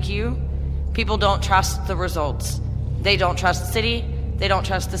MDEQ, people don't trust the results. They don't trust the city, they don't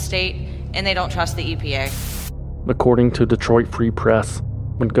trust the state, and they don't trust the EPA. According to Detroit Free Press,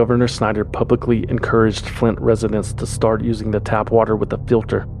 when Governor Snyder publicly encouraged Flint residents to start using the tap water with a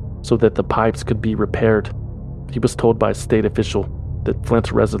filter so that the pipes could be repaired, he was told by a state official that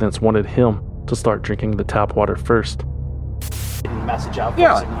Flint residents wanted him to start drinking the tap water first. Message out.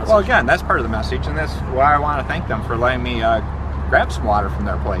 Yeah, well, again, that's part of the message, and that's why I want to thank them for letting me grab some water from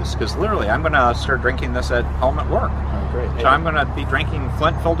their place, because literally I'm going to start drinking this at home at work. Oh, great. So I'm going to be drinking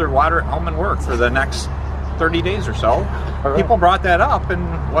Flint filtered water at home and work for the next 30 days or so. Right. People brought that up,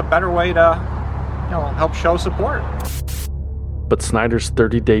 and what better way to help show support. But Snyder's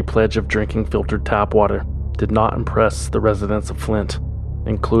 30-day pledge of drinking filtered tap water did not impress the residents of Flint,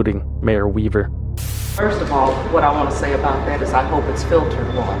 including Mayor Weaver. First of all, what I want to say about that is I hope it's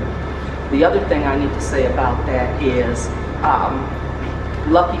filtered water. The other thing I need to say about that is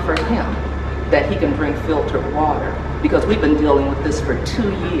lucky for him that he can drink filtered water, because we've been dealing with this for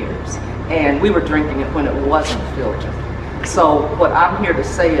 2 years and we were drinking it when it wasn't filtered. So what I'm here to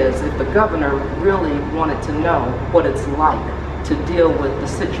say is if the governor really wanted to know what it's like to deal with the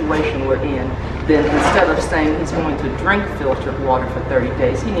situation we're in, then instead of saying he's going to drink filtered water for 30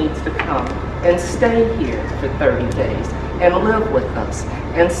 days, he needs to come and stay here for 30 days and live with us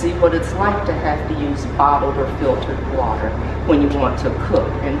and see what it's like to have to use bottled or filtered water when you want to cook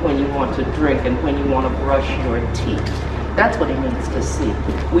and when you want to drink and when you want to brush your teeth. That's what he needs to see.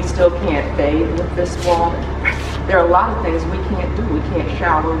 We still can't bathe with this water. There are a lot of things we can't do. We can't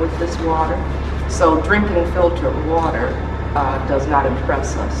shower with this water. So drinking filtered water does not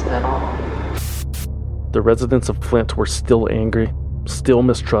impress us at all. The residents of Flint were still angry, still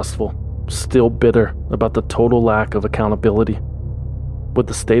mistrustful, still bitter about the total lack of accountability. Would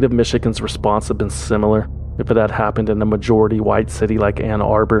the state of Michigan's response have been similar if it had happened in a majority white city like Ann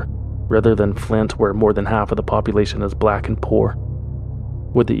Arbor, rather than Flint, where more than half of the population is black and poor?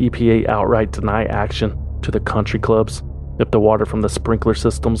 Would the EPA outright deny action to the country clubs if the water from the sprinkler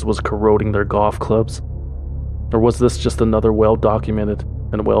systems was corroding their golf clubs? Or was this just another well-documented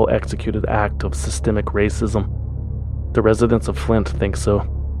and well-executed act of systemic racism? The residents of Flint think so.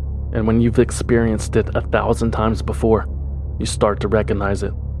 And when you've experienced it 1,000 times before, you start to recognize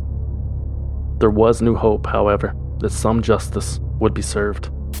it. There was new hope, however, that some justice would be served.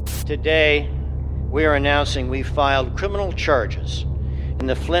 Today, we are announcing we filed criminal charges in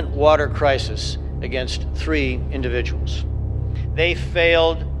the Flint water crisis against 3 individuals. They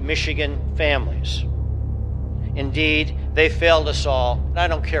failed Michigan families. Indeed, they failed us all, and I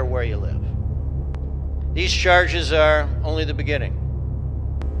don't care where you live. These charges are only the beginning.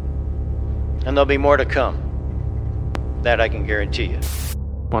 And there'll be more to come. That I can guarantee you.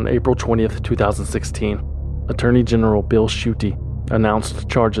 On April 20th, 2016, Attorney General Bill Schuette announced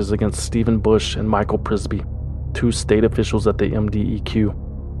charges against Stephen Bush and Michael Prisby, 2 state officials at the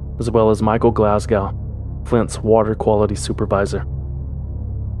MDEQ, as well as Michael Glasgow, Flint's water quality supervisor.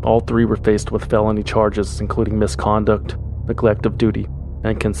 All 3 were faced with felony charges including misconduct, neglect of duty,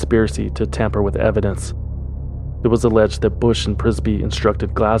 and conspiracy to tamper with evidence. It was alleged that Bush and Prisby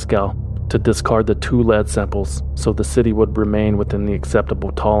instructed Glasgow to discard the 2 lead samples so the city would remain within the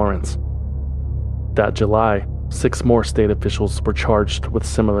acceptable tolerance. That July, 6 more state officials were charged with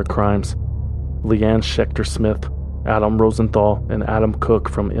similar crimes. Leanne Schechter-Smith, Adam Rosenthal, and Adam Cook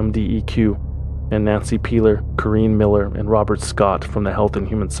from MDEQ, and Nancy Peeler, Corrine Miller, and Robert Scott from the Health and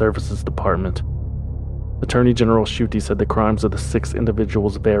Human Services Department. Attorney General Schuette said the crimes of the 6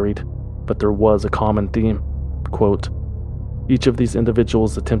 individuals varied, but there was a common theme. Quote, each of these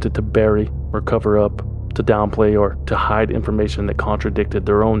individuals attempted to bury or cover up, to downplay or to hide information that contradicted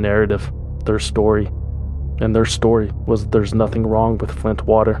their own narrative, their story. And their story was there's nothing wrong with Flint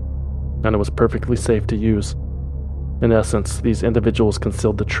water, and it was perfectly safe to use. In essence, these individuals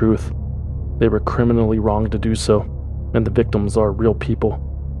concealed the truth. They were criminally wrong to do so, and the victims are real people.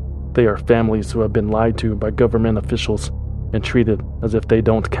 They are families who have been lied to by government officials and treated as if they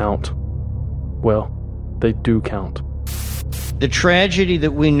don't count. Well, they do count. The tragedy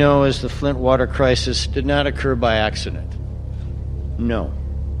that we know as the Flint water crisis did not occur by accident. No.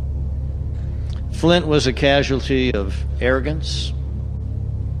 Flint was a casualty of arrogance,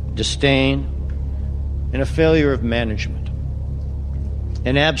 disdain, and a failure of management.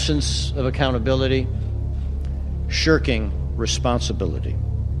 An absence of accountability, shirking responsibility.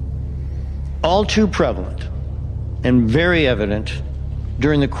 All too prevalent and very evident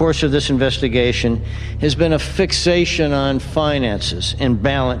during the course of this investigation has been a fixation on finances and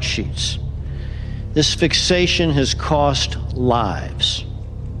balance sheets. This fixation has cost lives.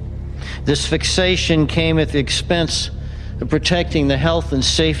 This fixation came at the expense of protecting the health and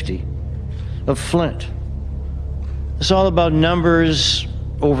safety of Flint. It's all about numbers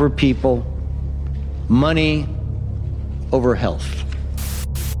over people, money over health.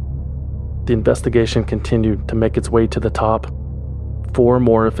 The investigation continued to make its way to the top. 4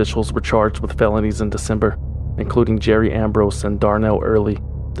 more officials were charged with felonies in December, including Jerry Ambrose and Darnell Early,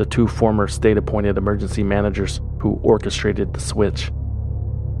 the 2 former state-appointed emergency managers who orchestrated the switch.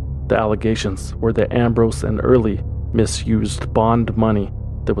 The allegations were that Ambrose and Early misused bond money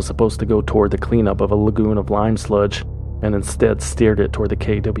that was supposed to go toward the cleanup of a lagoon of lime sludge and instead steered it toward the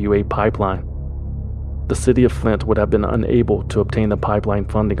KWA pipeline. The city of Flint would have been unable to obtain the pipeline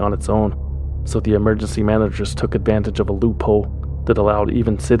funding on its own, so the emergency managers took advantage of a loophole that allowed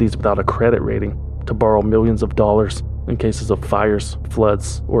even cities without a credit rating to borrow millions of dollars in cases of fires,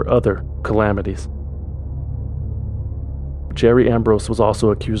 floods, or other calamities. Jerry Ambrose was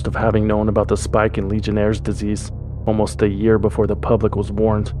also accused of having known about the spike in Legionnaire's disease almost a year before the public was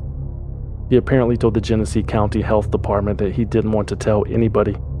warned. He apparently told the Genesee County Health Department that he didn't want to tell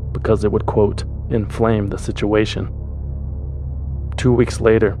anybody because it would, quote, inflame the situation. 2 weeks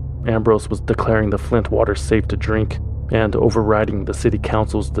later, Ambrose was declaring the Flint water safe to drink and overriding the city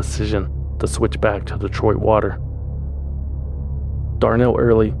council's decision to switch back to Detroit water. Darnell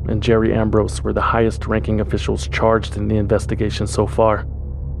Early and Jerry Ambrose were the highest-ranking officials charged in the investigation so far.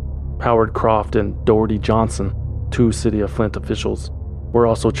 Howard Croft and Doherty Johnson, 2 City of Flint officials, were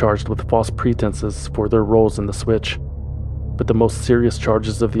also charged with false pretenses for their roles in the switch. But the most serious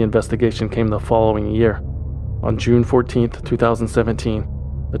charges of the investigation came the following year. On June 14, 2017,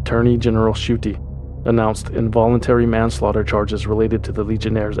 Attorney General Schuette announced involuntary manslaughter charges related to the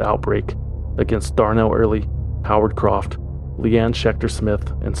Legionnaire's outbreak against Darnell Early, Howard Croft, Leanne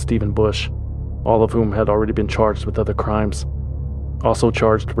Schechter-Smith, and Stephen Bush, all of whom had already been charged with other crimes. Also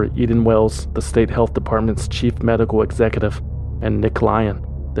charged were Eden Wells, the state health department's chief medical executive, and Nick Lyon,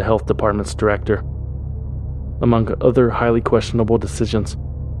 the health department's director. Among other highly questionable decisions,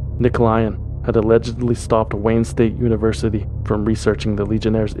 Nick Lyon had allegedly stopped Wayne State University from researching the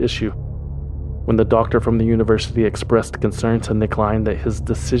Legionnaire's issue. When the doctor from the university expressed concern to Nick Lyon that his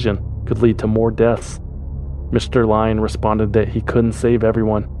decision could lead to more deaths, Mr. Lyon responded that he couldn't save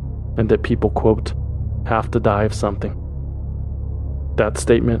everyone and that people, quote, have to die of something. That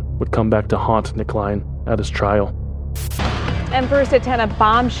statement would come back to haunt Nick Lyon at his trial. And first at 10, a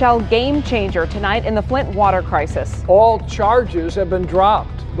bombshell game changer tonight in the Flint water crisis. All charges have been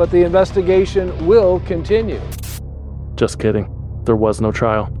dropped, but the investigation will continue. Just kidding. There was no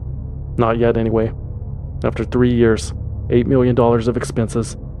trial. Not yet, anyway. After 3 years, $8 million of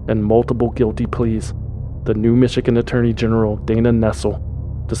expenses, and multiple guilty pleas, the new Michigan Attorney General, Dana Nessel,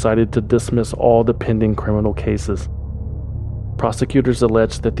 decided to dismiss all the pending criminal cases. Prosecutors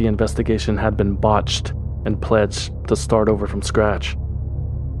alleged that the investigation had been botched and pledged to start over from scratch.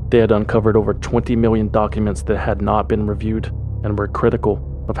 They had uncovered over 20 million documents that had not been reviewed and were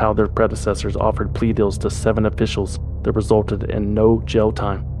critical of how their predecessors offered plea deals to 7 officials that resulted in no jail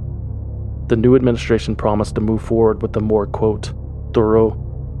time. The new administration promised to move forward with a more, quote, thorough,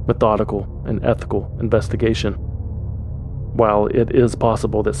 methodical, and ethical investigation. While it is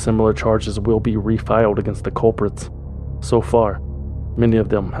possible that similar charges will be refiled against the culprits, so far, many of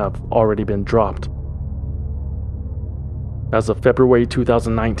them have already been dropped. As of February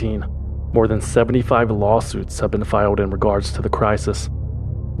 2019, more than 75 lawsuits have been filed in regards to the crisis.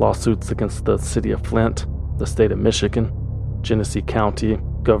 Lawsuits against the city of Flint, the state of Michigan, Genesee County,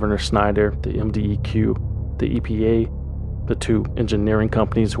 Governor Snyder, the MDEQ, the EPA, the 2 engineering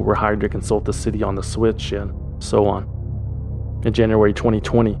companies who were hired to consult the city on the switch, and so on. In January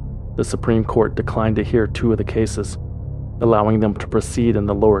 2020, the Supreme Court declined to hear 2 of the cases, allowing them to proceed in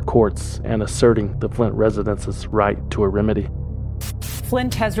the lower courts and asserting the Flint residents' right to a remedy.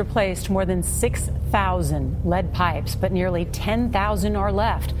 Flint has replaced more than 6,000 lead pipes, but nearly 10,000 are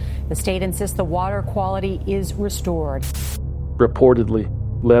left. The state insists the water quality is restored. Reportedly,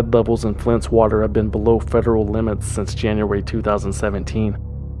 lead levels in Flint's water have been below federal limits since January 2017,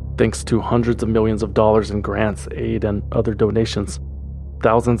 thanks to hundreds of millions of dollars in grants, aid, and other donations.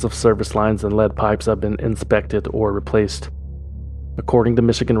 Thousands of service lines and lead pipes have been inspected or replaced. According to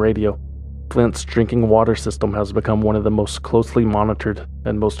Michigan Radio, Flint's drinking water system has become one of the most closely monitored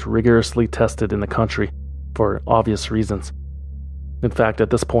and most rigorously tested in the country, for obvious reasons. In fact, at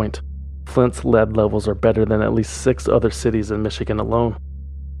this point, Flint's lead levels are better than at least 6 other cities in Michigan alone.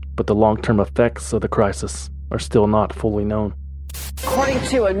 But the long-term effects of the crisis are still not fully known. According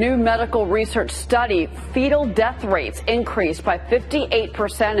to a new medical research study, fetal death rates increased by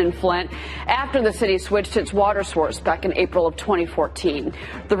 58% in Flint after the city switched its water source back in April of 2014.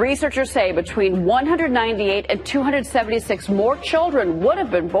 The researchers say between 198 and 276 more children would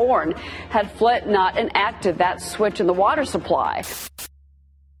have been born had Flint not enacted that switch in the water supply.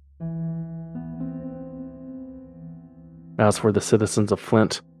 As for the citizens of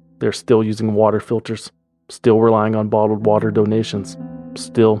Flint, they're still using water filters, still relying on bottled water donations,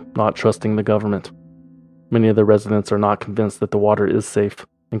 still not trusting the government. Many of the residents are not convinced that the water is safe,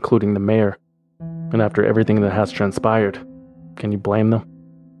 including the mayor. And after everything that has transpired, can you blame them?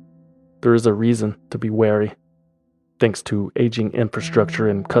 There is a reason to be wary. Thanks to aging infrastructure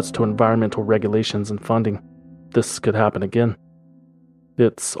and cuts to environmental regulations and funding, this could happen again.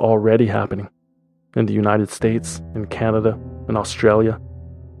 It's already happening. In the United States, in Canada, in Australia.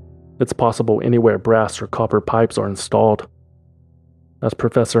 It's possible anywhere brass or copper pipes are installed. As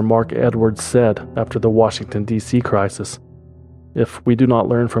Professor Mark Edwards said after the Washington, D.C. crisis, if we do not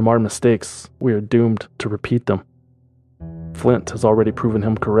learn from our mistakes, we are doomed to repeat them. Flint has already proven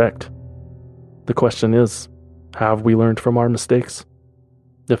him correct. The question is, have we learned from our mistakes?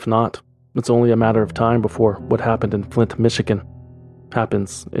 If not, it's only a matter of time before what happened in Flint, Michigan,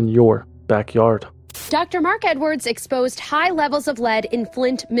 happens in your backyard. Dr. Mark Edwards exposed high levels of lead in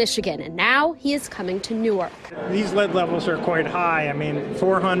Flint, Michigan, and now he is coming to Newark. These lead levels are quite high. I mean,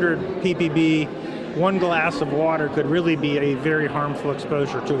 400 ppb, 1 glass of water could really be a very harmful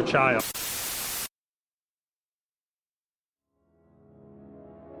exposure to a child.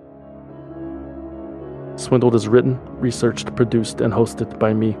 Swindled is written, researched, produced, and hosted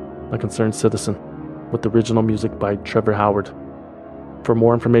by me, a concerned citizen, with original music by Trevor Howard. For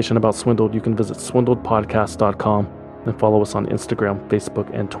more information about Swindled, you can visit swindledpodcast.com and follow us on Instagram, Facebook,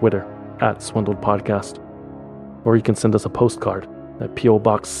 and Twitter @SwindledPodcast. Or you can send us a postcard at P.O.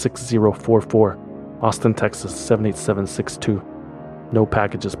 Box 6044, Austin, Texas 78762. No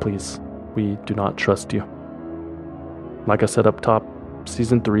packages, please. We do not trust you. Like I said up top,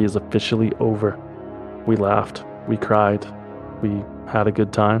 Season 3 is officially over. We laughed, we cried, we had a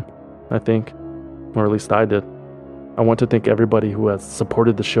good time, I think. Or at least I did. I want to thank everybody who has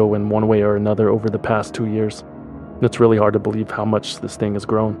supported the show in one way or another over the past 2 years. It's really hard to believe how much this thing has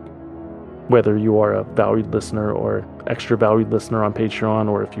grown. Whether you are a valued listener or extra valued listener on Patreon,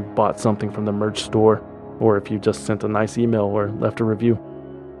 or if you bought something from the merch store, or if you just sent a nice email or left a review,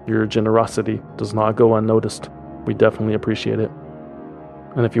 your generosity does not go unnoticed. We definitely appreciate it.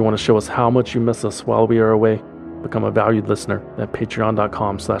 And if you want to show us how much you miss us while we are away, become a valued listener at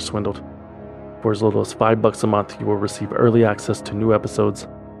patreon.com/swindled. For as little as $5 a month, you will receive early access to new episodes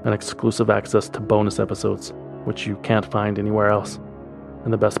and exclusive access to bonus episodes, which you can't find anywhere else.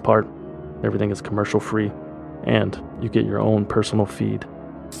 And the best part, everything is commercial free, and you get your own personal feed.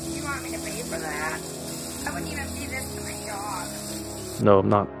 You want me to pay for that? I wouldn't even feed this to my dog. No,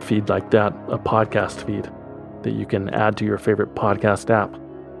 not feed like that, a podcast feed that you can add to your favorite podcast app,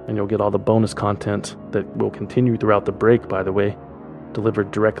 and you'll get all the bonus content that will continue throughout the break, by the way, delivered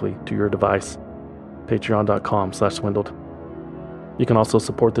directly to your device. Patreon.com/swindled. You can also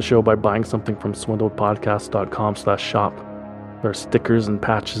support the show by buying something from swindledpodcast.com/shop. There are stickers and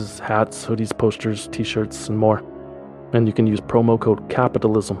patches, hats, hoodies, posters, t-shirts, and more. And you can use promo code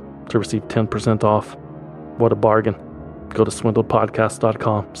CAPITALISM to receive 10% off. What a bargain. Go to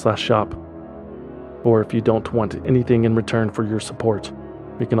swindledpodcast.com/shop. Or if you don't want anything in return for your support,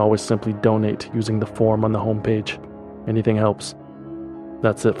 you can always simply donate using the form on the homepage. Anything helps.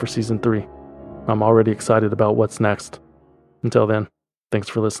 That's it for Season 3. I'm already excited about what's next. Until then, thanks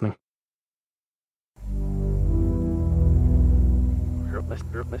for listening.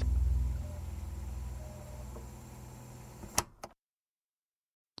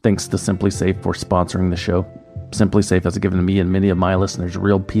 Thanks to SimpliSafe for sponsoring the show. SimpliSafe has given me and many of my listeners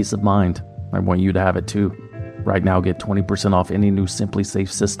real peace of mind. I want you to have it too. Right now, get 20% off any new SimpliSafe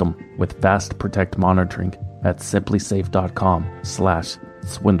system with Fast Protect monitoring at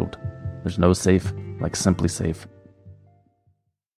simplisafe.com/swindled. There's no safe like SimpliSafe.